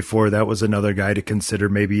mentioned him before, that was another guy to consider,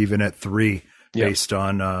 maybe even at 3, based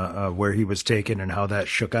on where he was taken and how that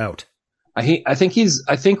shook out. I think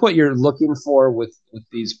what you're looking for with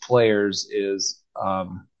these players is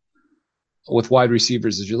with wide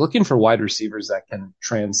receivers is you're looking for wide receivers that can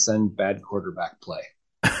transcend bad quarterback play.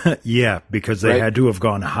 Yeah, because they had to have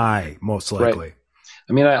gone high, most likely. Right.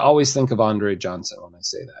 I mean, I always think of Andre Johnson when I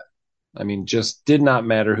say that. I mean, just did not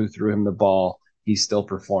matter who threw him the ball. He still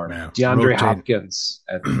performed. Yeah, DeAndre Hopkins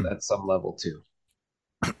at some level too.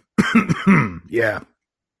 Yeah.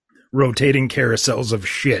 Rotating carousels of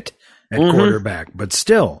shit at quarterback, but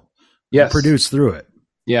still produce through it.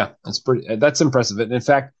 Yeah, that's impressive. And in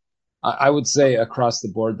fact, I would say across the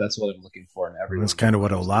board, that's what I'm looking for in everyone. That's kind of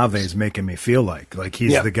what Olave is making me feel like. Like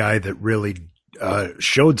he's the guy that really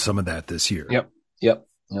showed some of that this year. Yep.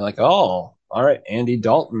 You're like, oh, all right, Andy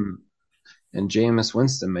Dalton and Jameis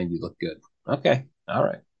Winston made you look good. Okay, all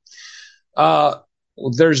right.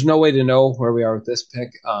 there's no way to know where we are with this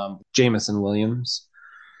pick. Jamison Williams,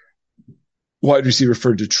 wide receiver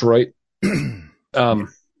for Detroit. I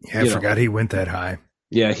forgot he went that high.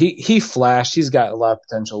 Yeah, he flashed. He's got a lot of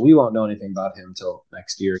potential. We won't know anything about him until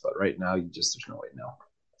next year, but right now, there's no way to know.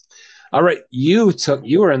 All right, you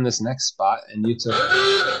were in this next spot, and you took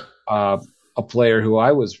a player who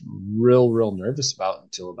I was real nervous about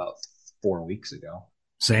until about 4 weeks ago.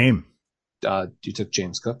 Same. You took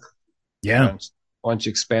James Cook. Yeah. Why don't you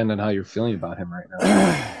expand on how you're feeling about him right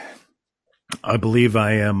now? I believe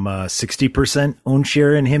I am 60% own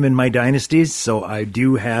share in him in my dynasties, so I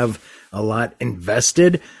do have a lot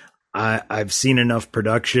invested. I've seen enough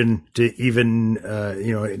production to even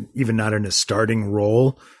not in a starting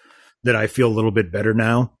role that I feel a little bit better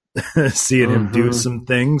now, seeing him do some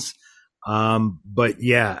things. But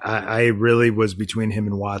yeah, I really was between him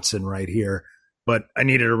and Watson right here. But I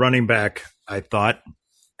needed a running back, I thought,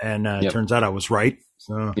 and it turns out I was right.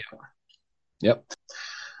 So. Yep.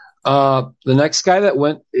 The next guy that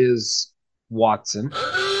went is Watson,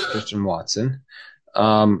 Christian Watson.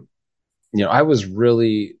 I was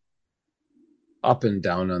really up and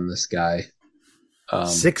down on this guy.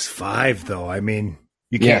 6'5", though. I mean,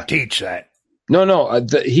 you can't teach that. No.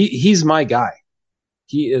 He's my guy.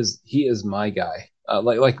 He is my guy.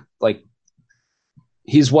 Like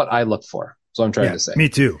he's what I look for. So I'm trying to say. Me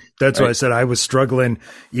too. That's why I said I was struggling.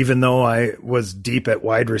 Even though I was deep at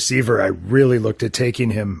wide receiver, I really looked at taking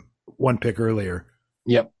him one pick earlier.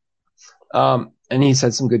 Yep. And he's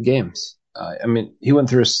had some good games. He went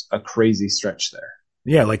through a crazy stretch there.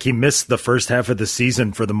 Yeah, like he missed the first half of the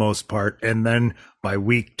season for the most part, and then by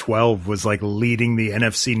week 12 was like leading the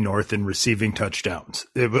NFC North in receiving touchdowns.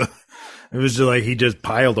 It was just like he just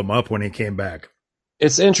piled them up when he came back.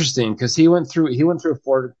 It's interesting because he went through a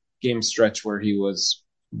 4-game stretch where he was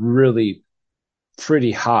really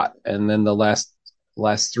pretty hot, and then the last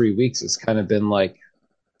 3 weeks it's kind of been like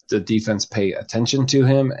the defense pay attention to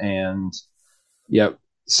him, and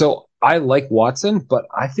so I like Watson, but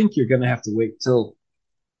I think you're going to have to wait till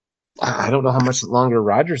I don't know how much longer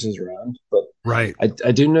Rodgers is around, but right.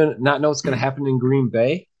 I do not know what's going to happen in Green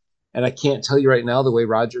Bay, and I can't tell you right now the way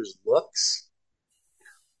Rodgers looks.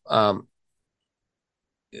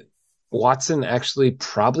 Watson actually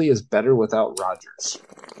probably is better without Rodgers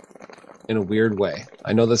in a weird way.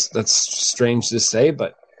 I know that's strange to say,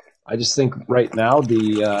 but I just think right now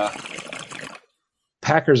the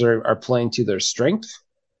Packers are playing to their strength,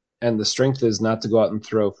 and the strength is not to go out and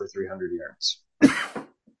throw for 300 yards.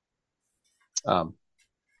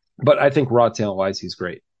 But I think raw talent-wise, he's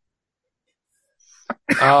great.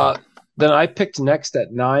 Then I picked next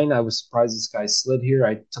at 9. I was surprised this guy slid here.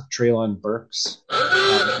 I took Treylon Burks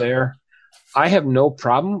there. I have no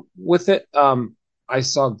problem with it. I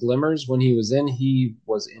saw glimmers when he was in. He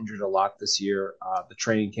was injured a lot this year. The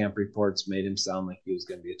training camp reports made him sound like he was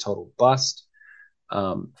going to be a total bust.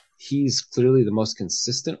 He's clearly the most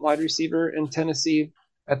consistent wide receiver in Tennessee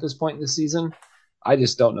at this point in the season. I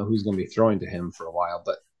just don't know who's going to be throwing to him for a while,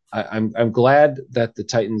 but I'm glad that the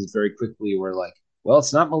Titans very quickly were like, well,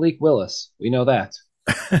 it's not Malik Willis. We know that.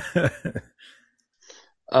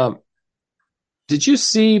 Did you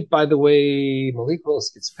see, by the way, Malik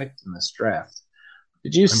Willis gets picked in this draft?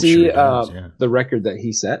 Did you see the record that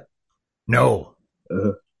he set? No.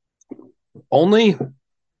 Only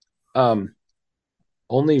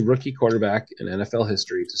rookie quarterback in NFL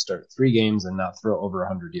history to start 3 games and not throw over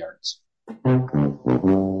 100 yards.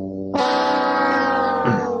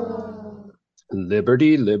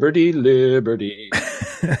 Liberty, liberty, liberty,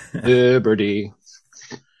 liberty.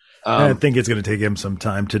 I think it's going to take him some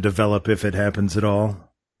time to develop if it happens at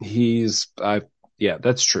all.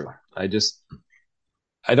 That's true. I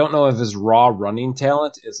don't know if his raw running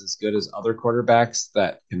talent is as good as other quarterbacks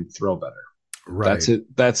that can throw better. Right.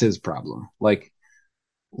 That's his problem.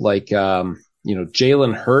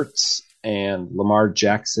 Jalen Hurts and Lamar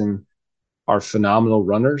Jackson are phenomenal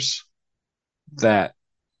runners that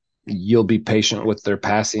you'll be patient with their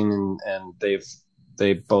passing, and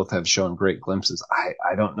they both have shown great glimpses.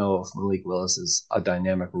 I don't know if Malik Willis is a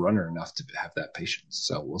dynamic runner enough to have that patience,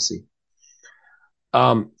 so we'll see.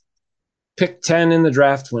 Pick 10 in the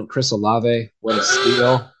draft went Chris Olave. What a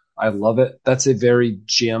steal. I love it. That's a very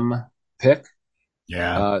Jim pick.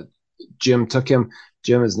 Yeah. Jim took him.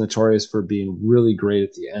 Jim is notorious for being really great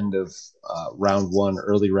at the end of round 1,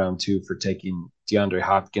 early round 2 for taking DeAndre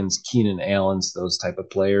Hopkins, Keenan Allen's, those type of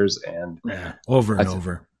players. And over and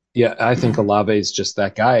over. Yeah, I think Olave is just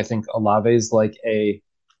that guy. I think Olave is like a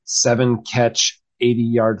 7-catch,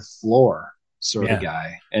 80-yard floor sort of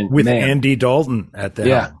guy. And with Andy Dalton at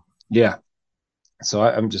that. Yeah. So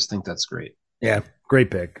I just think that's great. Yeah, great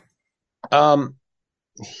pick.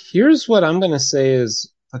 Here's what I'm going to say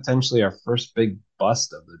is potentially our first big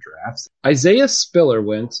bust of the draft. Isaiah Spiller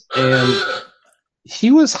went, and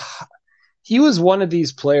he was one of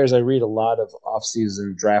these players. I read a lot of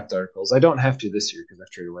offseason draft articles. I don't have to this year because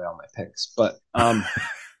I've traded away all my picks, but I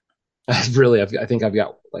think I've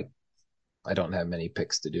got I don't have many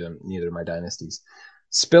picks to do in neither of my dynasties.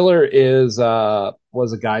 Spiller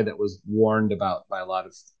was a guy that was warned about by a lot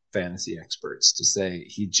of fantasy experts to say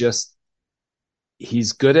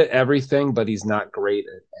he's good at everything, but he's not great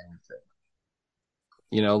at anything.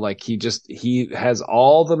 He has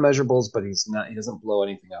all the measurables, but he doesn't blow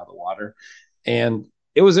anything out of the water. And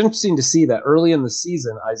it was interesting to see that early in the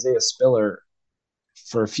season, Isaiah Spiller,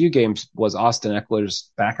 for a few games, was Austin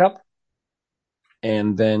Eckler's backup.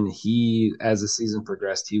 And then as the season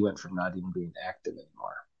progressed, he went from not even being active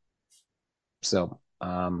anymore. So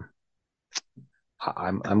I'm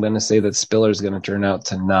going to say that Spiller is going to turn out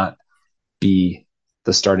to not be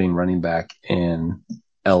the starting running back in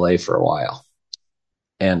LA for a while.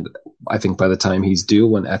 And I think by the time he's due,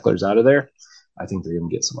 when Eckler's out of there, I think they're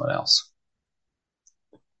going to get someone else.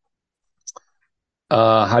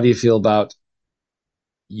 How do you feel about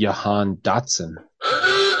Jahan Dotson?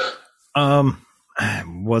 I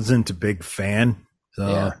wasn't a big fan.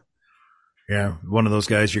 So yeah, one of those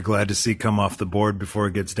guys you're glad to see come off the board before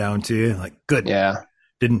it gets down to you. Like, good. Yeah.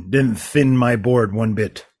 Didn't thin my board one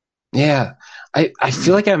bit. Yeah. I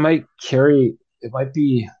feel like I might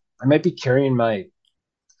be carrying my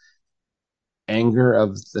anger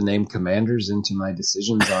of the name Commanders into my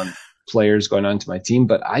decisions on players going onto my team,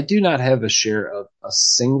 but I do not have a share of a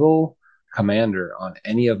single Commander on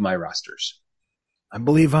any of my rosters. I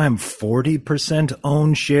believe I'm 40%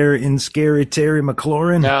 own share in Scary Terry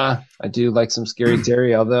McLaurin. Yeah, I do like some Scary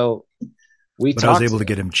Terry, although I was able to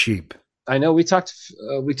get him cheap. I know we talked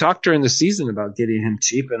during the season about getting him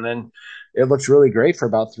cheap, and then it looked really great for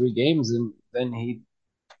about 3 games, and then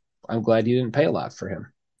I'm glad you didn't pay a lot for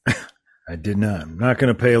him. I did not. I'm not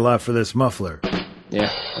going to pay a lot for this muffler.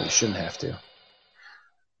 Yeah, well, you shouldn't have to.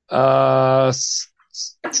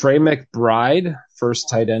 Trey McBride, first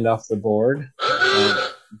tight end off the board,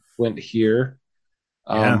 went here.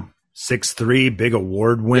 6'3", big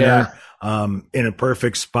award winner, in a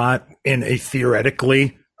perfect spot in a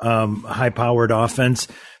theoretically high-powered offense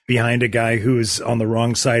behind a guy who's on the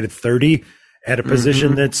wrong side of 30 at a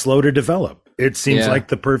position that's slow to develop. It seems like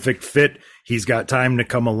the perfect fit. He's got time to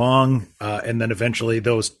come along, and then eventually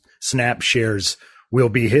those snap shares will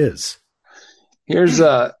be his. Here's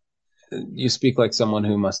you speak like someone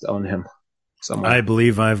who must own him. I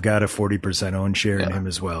believe I've got a 40% own share in him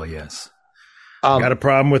as well. Yes. Got a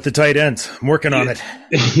problem with the tight ends. I'm working on it.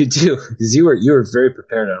 You do, because you were very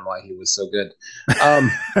prepared on why he was so good.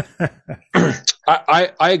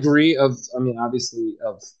 I agree. Obviously,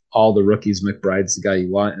 of all the rookies, McBride's the guy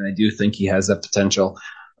you want, and I do think he has that potential.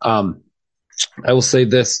 I will say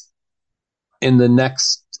this: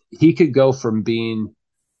 he could go from being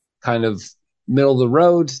kind of middle of the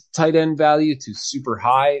road tight end value to super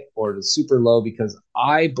high or to super low, because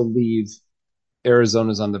I believe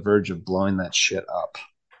Arizona's on the verge of blowing that shit up.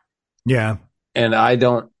 Yeah. And I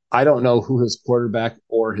don't know who his quarterback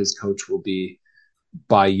or his coach will be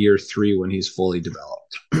by year 3 when he's fully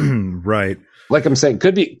developed. Right. Like I'm saying,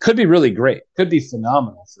 could be really great. Could be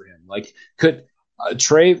phenomenal for him. Like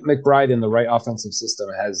Trey McBride in the right offensive system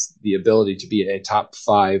has the ability to be a top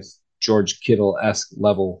 5 George Kittle-esque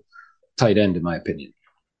level tight end, in my opinion.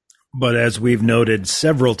 But as we've noted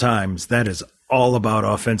several times, that is all about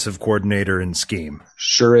offensive coordinator and scheme.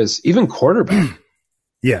 Sure is. Even quarterback.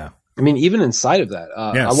 Yeah. I mean, even inside of that.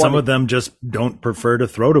 Some of them just don't prefer to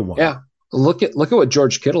throw to one. Yeah. Look at what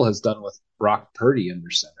George Kittle has done with Brock Purdy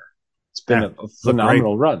under center. It's been a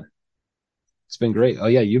phenomenal run. It's been great. Oh,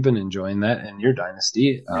 yeah, you've been enjoying that in your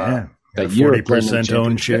dynasty. That 40%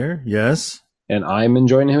 own share, yes. And I'm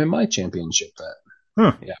enjoying him in my championship bet.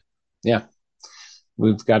 Huh. Yeah. Yeah.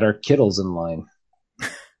 We've got our Kittles in line,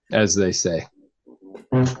 as they say.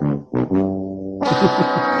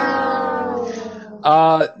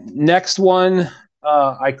 Next one,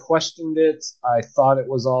 I questioned it. I thought it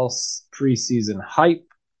was all preseason hype.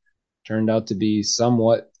 Turned out to be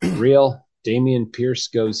somewhat real. Dameon Pierce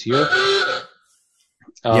goes here.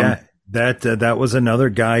 That was another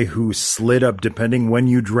guy who slid up, depending when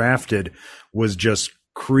you drafted, was just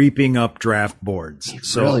creeping up draft boards. He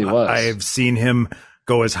really was. I've seen him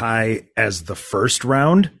go as high as the first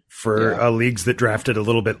round for leagues that drafted a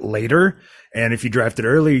little bit later. And if you drafted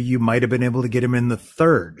earlier, you might have been able to get him in the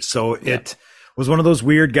third. So it was one of those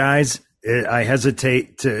weird guys. I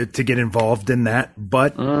hesitate to get involved in that.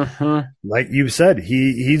 But like you said,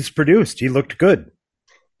 he's produced. He looked good.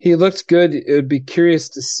 He looked good. It would be curious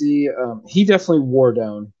to see. He definitely wore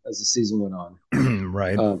down as the season went on.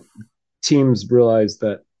 Right. Teams realized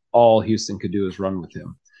that all Houston could do is run with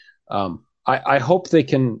him. I hope they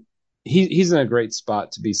can. He's in a great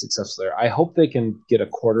spot to be successful there. I hope they can get a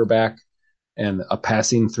quarterback and a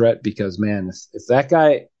passing threat because, man, if that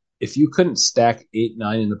guy, if you couldn't stack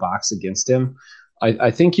 8-9 in the box against him, I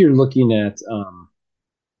think you're looking at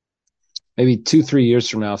maybe 2-3 years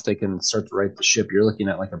from now, if they can start to right the ship, you're looking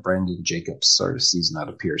at like a Brandon Jacobs sort of season out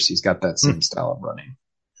of Pierce. He's got that same style of running.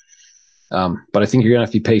 But I think you're going to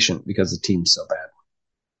have to be patient because the team's so bad.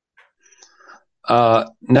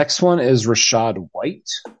 Next one is Rachaad White.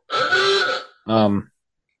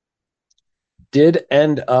 Did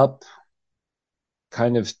end up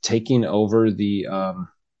kind of taking over the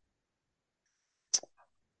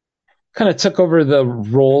kind of took over the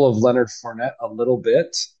role of Leonard Fournette a little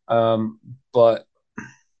bit, but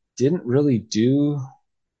didn't really do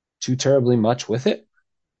too terribly much with it.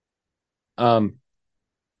 Rachaad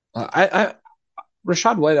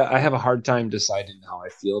White, I have a hard time deciding how I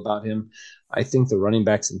feel about him. I think the running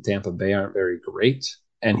backs in Tampa Bay aren't very great,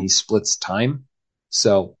 and he splits time.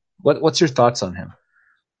 So what's your thoughts on him?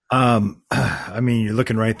 I mean, you're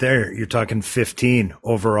looking right there. You're talking 15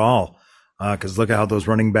 overall. Cause look at how those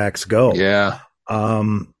running backs go. Yeah.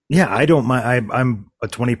 I don't mind. I'm a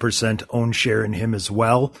 20% own share in him as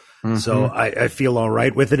well. Mm-hmm. So I feel all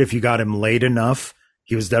right with it. If you got him late enough,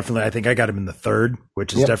 he was definitely, I think I got him in the third,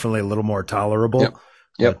 which is definitely a little more tolerable.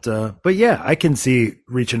 Yep. But yeah, I can see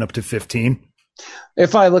reaching up to 15.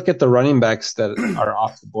 If I look at the running backs that are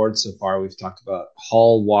off the board so far, we've talked about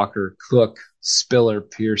Hall, Walker, Cook, Spiller,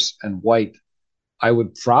 Pierce, and White. I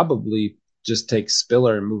would probably just take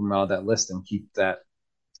Spiller and move him out of that list and keep that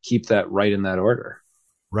right in that order.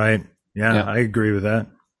 Right. Yeah. I agree with that.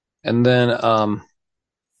 And then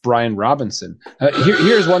Brian Robinson.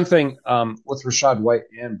 Here's one thing with Rachaad White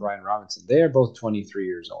and Brian Robinson. They are both 23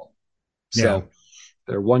 years old. So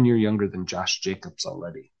they're 1 year younger than Josh Jacobs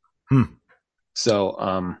already.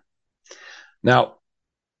 So now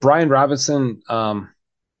Brian Robinson,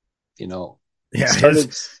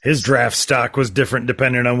 his draft stock was different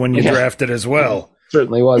depending on when you drafted as well.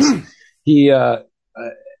 Certainly was. He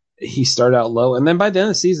started out low, and then by the end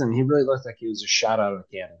of the season, he really looked like he was a shot out of a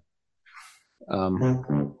cannon.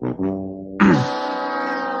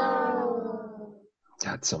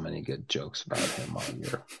 Got so many good jokes about him all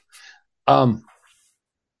year.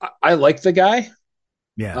 I like the guy.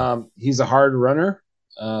 Yeah. He's a hard runner.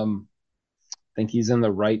 I think he's in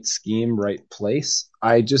the right scheme, right place.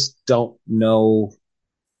 I just don't know.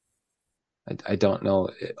 I don't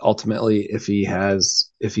know ultimately if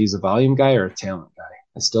he's a volume guy or a talent guy.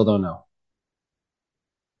 I still don't know.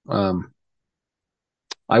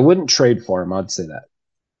 I wouldn't trade for him. I'd say that.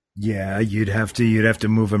 Yeah, you'd have to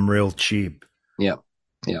move him real cheap. Yep.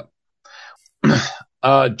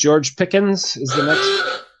 George Pickens is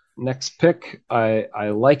the next pick. I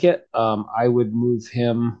like it. I would move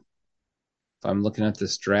him. If I'm looking at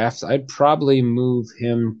this draft, I'd probably move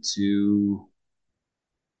him to,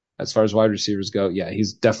 as far as wide receivers go,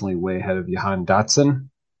 he's definitely way ahead of Jahan Dotson.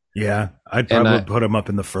 Yeah, I'd probably put him up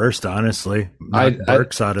in the first, honestly.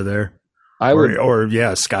 Burks out of there.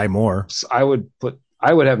 Sky Moore. I would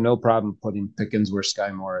have no problem putting Pickens where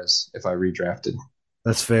Sky Moore is if I redrafted.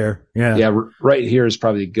 That's fair. Yeah. Yeah, right here is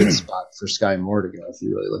probably a good spot for Sky Moore to go if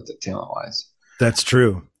you really looked at talent-wise. That's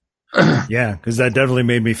true. Yeah, because that definitely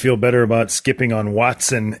made me feel better about skipping on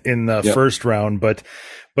Watson in the first round. But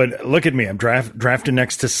look at me, I'm drafting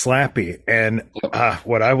next to Slappy, and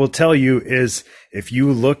what I will tell you is, if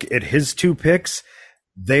you look at his two picks,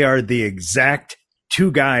 they are the exact two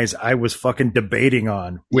guys I was fucking debating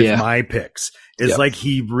on with my picks. It's like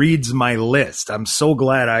he reads my list. I'm so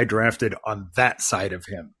glad I drafted on that side of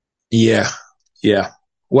him. Yeah.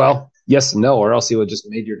 Well, yes and no, or else he would just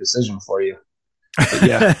made your decision for you.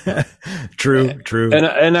 Yeah. True.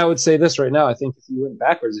 And I would say this right now. I think if you went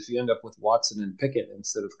backwards, if you end up with Watson and Pickett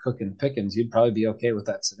instead of Cook and Pickens, you'd probably be okay with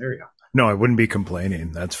that scenario. No, I wouldn't be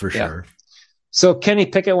complaining. That's for sure. So Kenny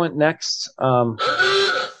Pickett went next.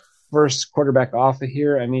 First quarterback off of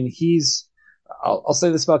here. I mean, I'll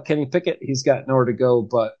say this about Kenny Pickett. He's got nowhere to go,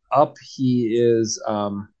 but up he is.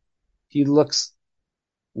 He looks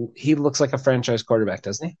like a franchise quarterback,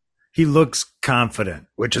 doesn't he? He looks confident,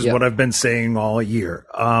 which is what I've been saying all year.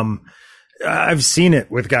 I've seen it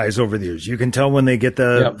with guys over the years. You can tell when they get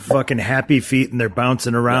the fucking happy feet and they're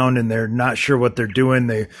bouncing around and they're not sure what they're doing.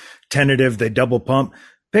 They tentative, they double pump.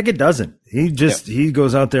 Pickett doesn't. He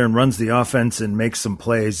goes out there and runs the offense and makes some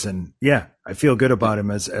plays. And I feel good about him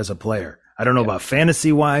as a player. I don't know about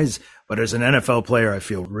fantasy wise, but as an NFL player, I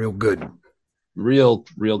feel real good. Real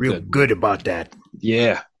good about that.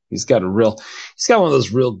 Yeah. He's got one of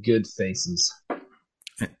those real good faces.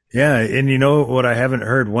 Yeah, and you know what I haven't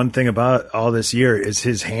heard one thing about all this year is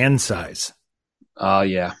his hand size. Oh,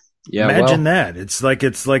 yeah. Yeah. Imagine that. It's like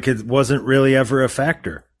it wasn't really ever a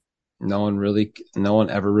factor. No one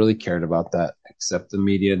ever really cared about that, except the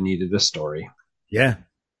media needed a story. Yeah.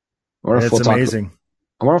 It's amazing.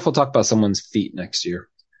 I wonder if we'll talk about someone's feet next year.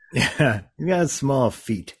 Yeah. You got small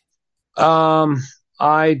feet.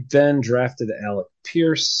 I then drafted Alec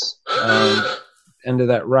Pierce, end of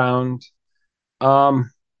that round. I'm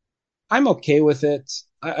okay with it.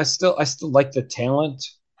 I still like the talent.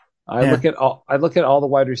 I look at all the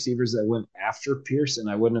wide receivers that went after Pierce, and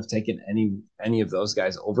I wouldn't have taken any of those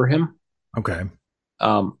guys over him. Okay.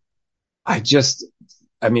 I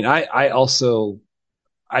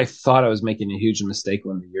thought I was making a huge mistake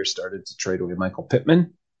when the year started to trade away Michael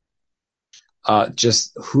Pittman.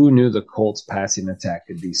 Just who knew the Colts passing attack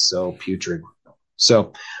could be so putrid.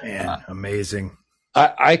 So, man, amazing.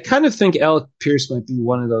 I kind of think Alec Pierce might be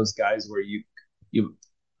one of those guys where you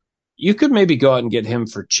could maybe go out and get him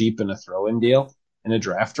for cheap in a throw-in deal in a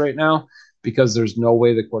draft right now, because there's no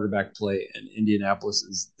way the quarterback play in Indianapolis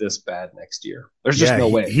is this bad next year. There's just no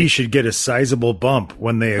way. He should get a sizable bump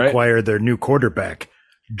when they acquire their new quarterback,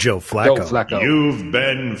 Joe Flacco. You've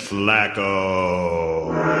been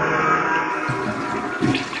Flacco.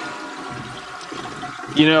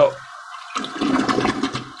 You know,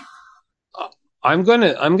 I'm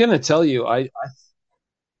gonna tell you,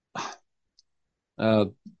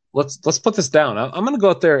 let's put this down. I'm gonna go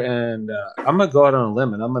out there and I'm gonna go out on a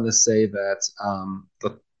limb, and I'm gonna say that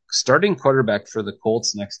the starting quarterback for the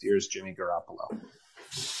Colts next year is Jimmy Garoppolo.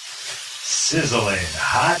 Sizzling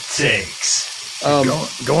hot takes.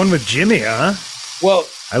 Going with Jimmy, huh? Well,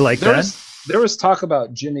 I like that. There was talk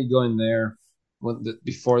about Jimmy going there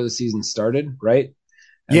before the season started, right?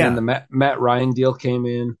 And then the Matt Ryan deal came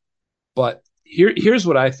in. But here's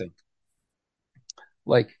what I think.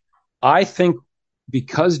 I think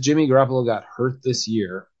because Jimmy Garoppolo got hurt this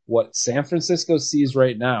year, what San Francisco sees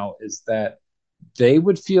right now is that they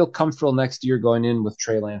would feel comfortable next year going in with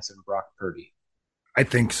Trey Lance and Brock Purdy. I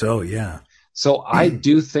think so, yeah. So I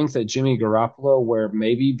do think that Jimmy Garoppolo, where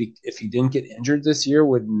maybe if he didn't get injured this year,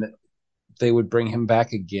 they would bring him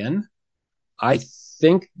back again. I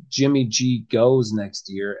think Jimmy G goes next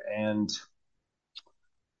year, and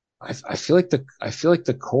I feel like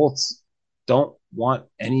the Colts don't want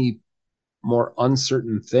any more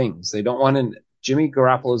uncertain things. They don't want Jimmy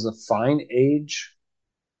Garoppolo is a fine age.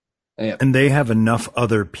 And they have enough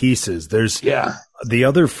other pieces. There's the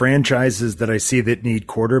other franchises that I see that need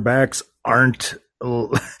quarterbacks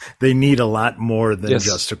they need a lot more than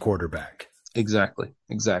just a quarterback. Exactly.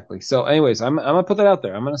 So anyways, I'm going to put that out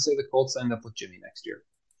there. I'm going to say the Colts end up with Jimmy next year.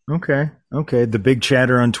 Okay. The big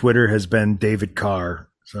chatter on Twitter has been David Carr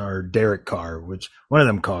or Derek Carr, which one of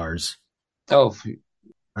them cars. Oh,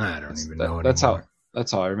 I don't even know. That's how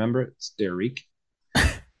I remember it. It's Derek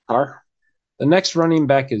Carr. The next running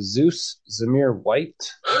back is Zamir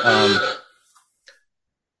White.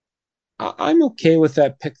 I'm okay with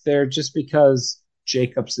that pick there, just because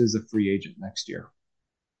Jacobs is a free agent next year.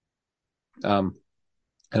 I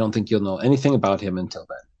don't think you'll know anything about him until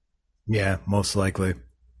then. Yeah, most likely.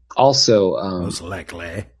 Also, most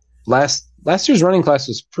likely. Last year's running class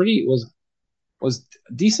was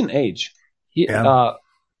decent age.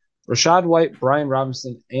 Rashad White, Brian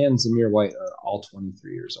Robinson, and Zamir White are all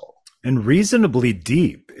 23 years old. And reasonably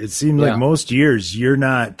deep. It seemed like most years you're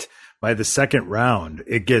not, by the second round,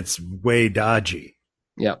 it gets way dodgy.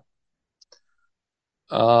 Yeah.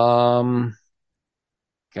 God,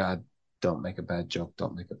 don't make a bad joke.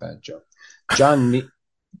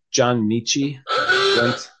 John Michie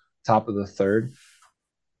went top of the third.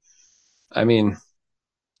 I mean,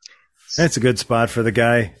 that's a good spot for the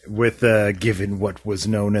guy with given what was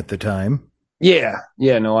known at the time. Yeah,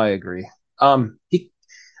 no, I agree.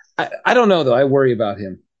 I don't know though. I worry about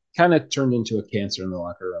him. Kind of turned into a cancer in the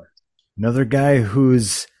locker room. Another guy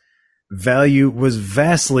whose value was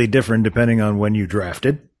vastly different depending on when you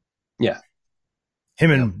drafted. Yeah.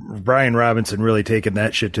 Him and Brian Robinson really taking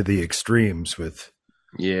that shit to the extremes with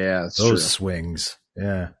those swings.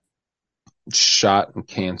 Yeah. Shot and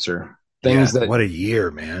cancer. What a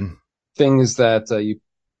year, man. Things that you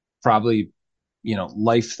probably,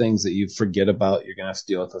 life things that you forget about, you're going to have to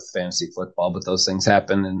deal with fantasy football, but those things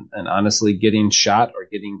happen. And honestly, getting shot or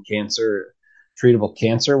getting cancer, treatable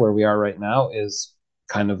cancer where we are right now is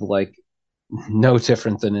kind of like no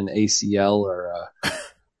different than an ACL or,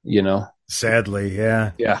 Sadly,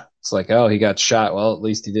 yeah. Yeah. It's like, oh, he got shot. Well, at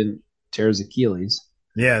least he didn't tear his Achilles.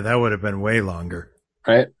 Yeah, that would have been way longer.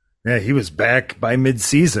 Right? Yeah, he was back by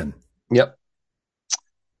mid-season. Yep.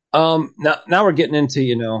 Now we're getting into,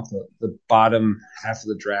 the bottom half of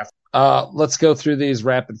the draft. Let's go through these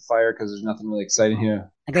rapid fire because there's nothing really exciting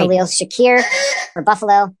here. Agreed. Khalil Shakir for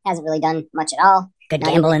Buffalo hasn't really done much at all. Good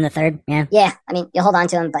gamble in the third, yeah. Yeah, I mean, you'll hold on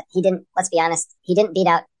to him, but he didn't, let's be honest, he didn't beat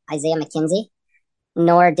out Isaiah McKenzie,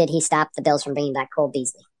 nor did he stop the Bills from bringing back Cole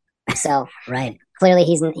Beasley. So, right. Clearly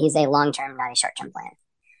he's a long-term, not a short-term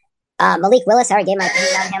plan. Malik Willis, I already gave my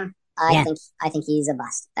opinion on him. I think he's a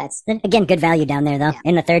bust. That's again good value down there though. Yeah.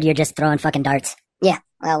 In the third, you're just throwing fucking darts. Yeah.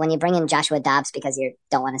 Well, when you bring in Joshua Dobbs because you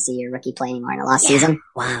don't want to see your rookie play anymore in a lost season,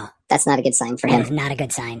 wow, that's not a good sign for him. That is not a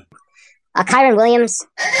good sign. Kyron Williams,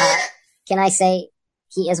 can I say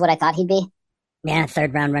he is what I thought he'd be? Yeah,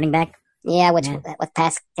 third round running back. Yeah, with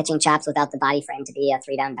pass catching chops without the body frame to be a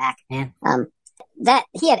 3-down back. Yeah. That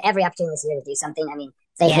he had every opportunity this year to do something. I mean,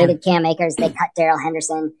 they hated Cam Akers. They cut Darrell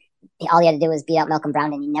Henderson. All he had to do was beat out Malcolm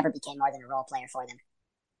Brown, and he never became more than a role player for them.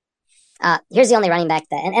 Here's the only running back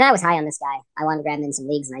that, and I was high on this guy. I wanted to grab him in some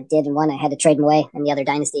leagues, and I did. And one, I had to trade him away in the other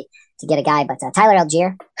dynasty to get a guy. But Tyler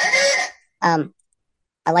Algier, I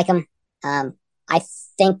like him. I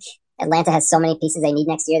think Atlanta has so many pieces they need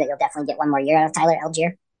next year that you'll definitely get one more year out of Tyler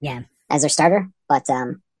Algier. Yeah, as their starter. But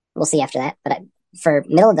we'll see after that. But for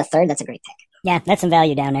middle of the third, that's a great pick. Yeah, that's some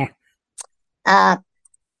value down there.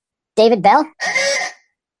 David Bell.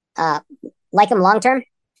 Like him long term.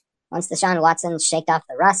 Once Deshaun Watson shaked off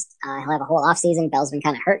the rust, he'll have a whole offseason. Bell's been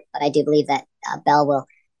kind of hurt, but I do believe that Bell will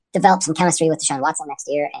develop some chemistry with Deshaun Watson next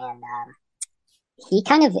year, and he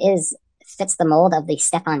kind of fits the mold of the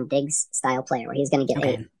Stephon Diggs style player, where he's going to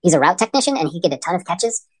get he's a route technician, and he get a ton of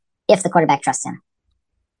catches if the quarterback trusts him.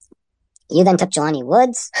 You then took Jelani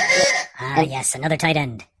Woods. Yes, another tight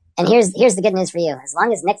end. And here's the good news for you: as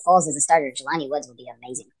long as Nick Foles is a starter, Jelani Woods will be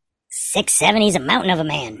amazing. 6'7", he's a mountain of a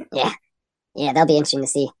man. Yeah, that'll be interesting to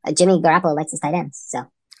see. Jimmy Garoppolo likes his tight ends, so.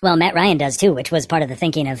 Well, Matt Ryan does too, which was part of the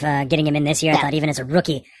thinking of getting him in this year. I thought even as a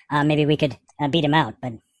rookie, maybe we could beat him out.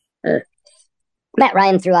 But Matt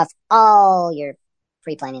Ryan threw off all your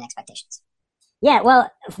pre-planning expectations. Yeah,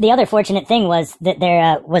 well, the other fortunate thing was that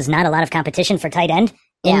there was not a lot of competition for tight end.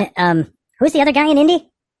 Who's the other guy in Indy?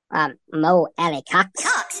 Mo Alley Cox.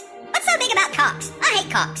 Cox? What's so big about Cox? I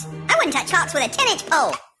hate Cox. I wouldn't touch Cox with a 10-inch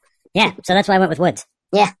pole. Yeah, so that's why I went with Woods.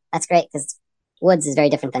 Yeah, that's great, because Woods is very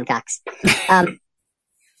different than Cox.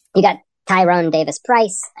 You got Tyrone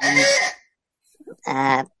Davis-Price.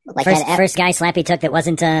 First guy Slappy took that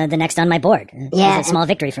wasn't the next on my board. It was a small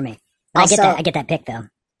victory for me. Also, I get that pick, though.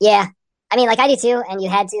 Yeah. I mean, I do, too, and you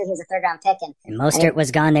had to. He was a third-round pick. And Mostert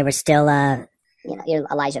was gone. They were still...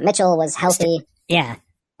 Elijah Mitchell was healthy.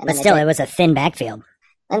 But still, it was a thin backfield.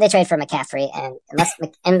 And they trade for McCaffrey, and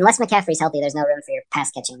unless McCaffrey's healthy, there's no room for your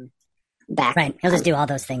pass-catching back. Right, he'll just do all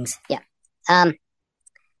those things. Yeah.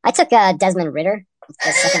 I took Desmond Ridder,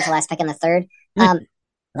 the second to last pick in the third.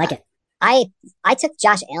 Like it. I took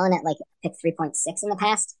Josh Allen at pick 3.6 in the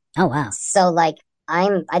past. Oh wow! So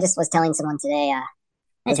I just was telling someone today.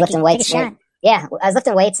 I was lifting weights. Take a shot. Yeah, I was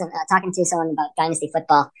lifting weights and talking to someone about Dynasty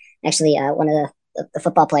football. Actually, one of the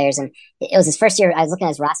football players, and it was his first year. I was looking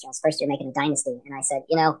at his roster, his first year making a Dynasty, and I said,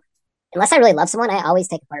 unless I really love someone, I always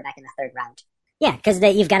take a quarterback in the third round. Yeah, because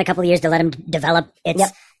you've got a couple of years to let him develop.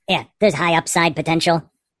 There's high upside potential.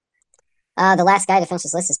 The last guy to finish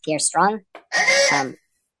this list is Pierre Strong.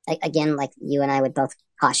 Again, like you and I would both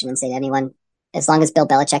caution and say to anyone, as long as Bill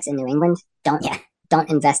Belichick's in New England, don't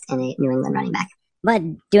invest in a New England running back. But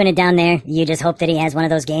doing it down there, you just hope that he has one of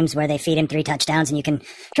those games where they feed him 3 touchdowns and you can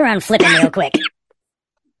turn around and flip him real quick.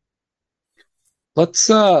 Let's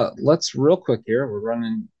real quick here. We're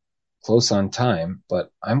running close on time,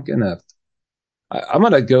 but I'm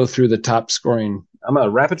gonna go through the top scoring. I'm gonna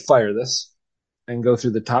rapid fire this and go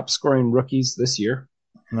through the top scoring rookies this year.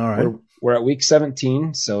 All right. We're at week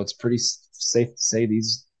 17, so it's pretty safe to say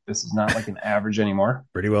this is not like an average anymore.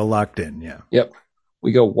 Pretty well locked in, yeah. Yep.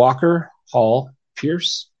 We go Walker, Hall,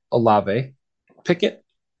 Pierce, Olave, Pickett,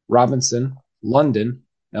 Robinson, London.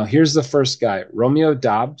 Now here's the first guy, Romeo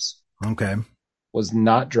Dobbs. Okay. Was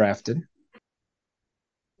not drafted.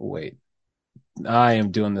 Wait, I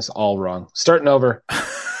am doing this all wrong. Starting over.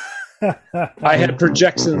 I had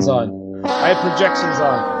projections on.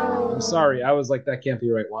 I'm sorry. I was like, that can't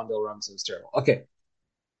be right. Wandale Robinson's terrible. Okay.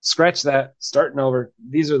 Scratch that. Starting over.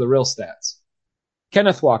 These are the real stats.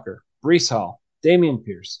 Kenneth Walker, Breece Hall, Damian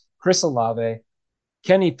Pierce, Chris Olave,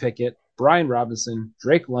 Kenny Pickett, Brian Robinson,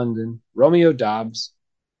 Drake London, Romeo Dobbs.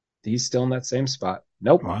 He's still in that same spot.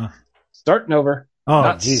 Nope. Wow. Starting over.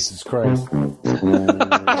 Oh, Jesus Christ.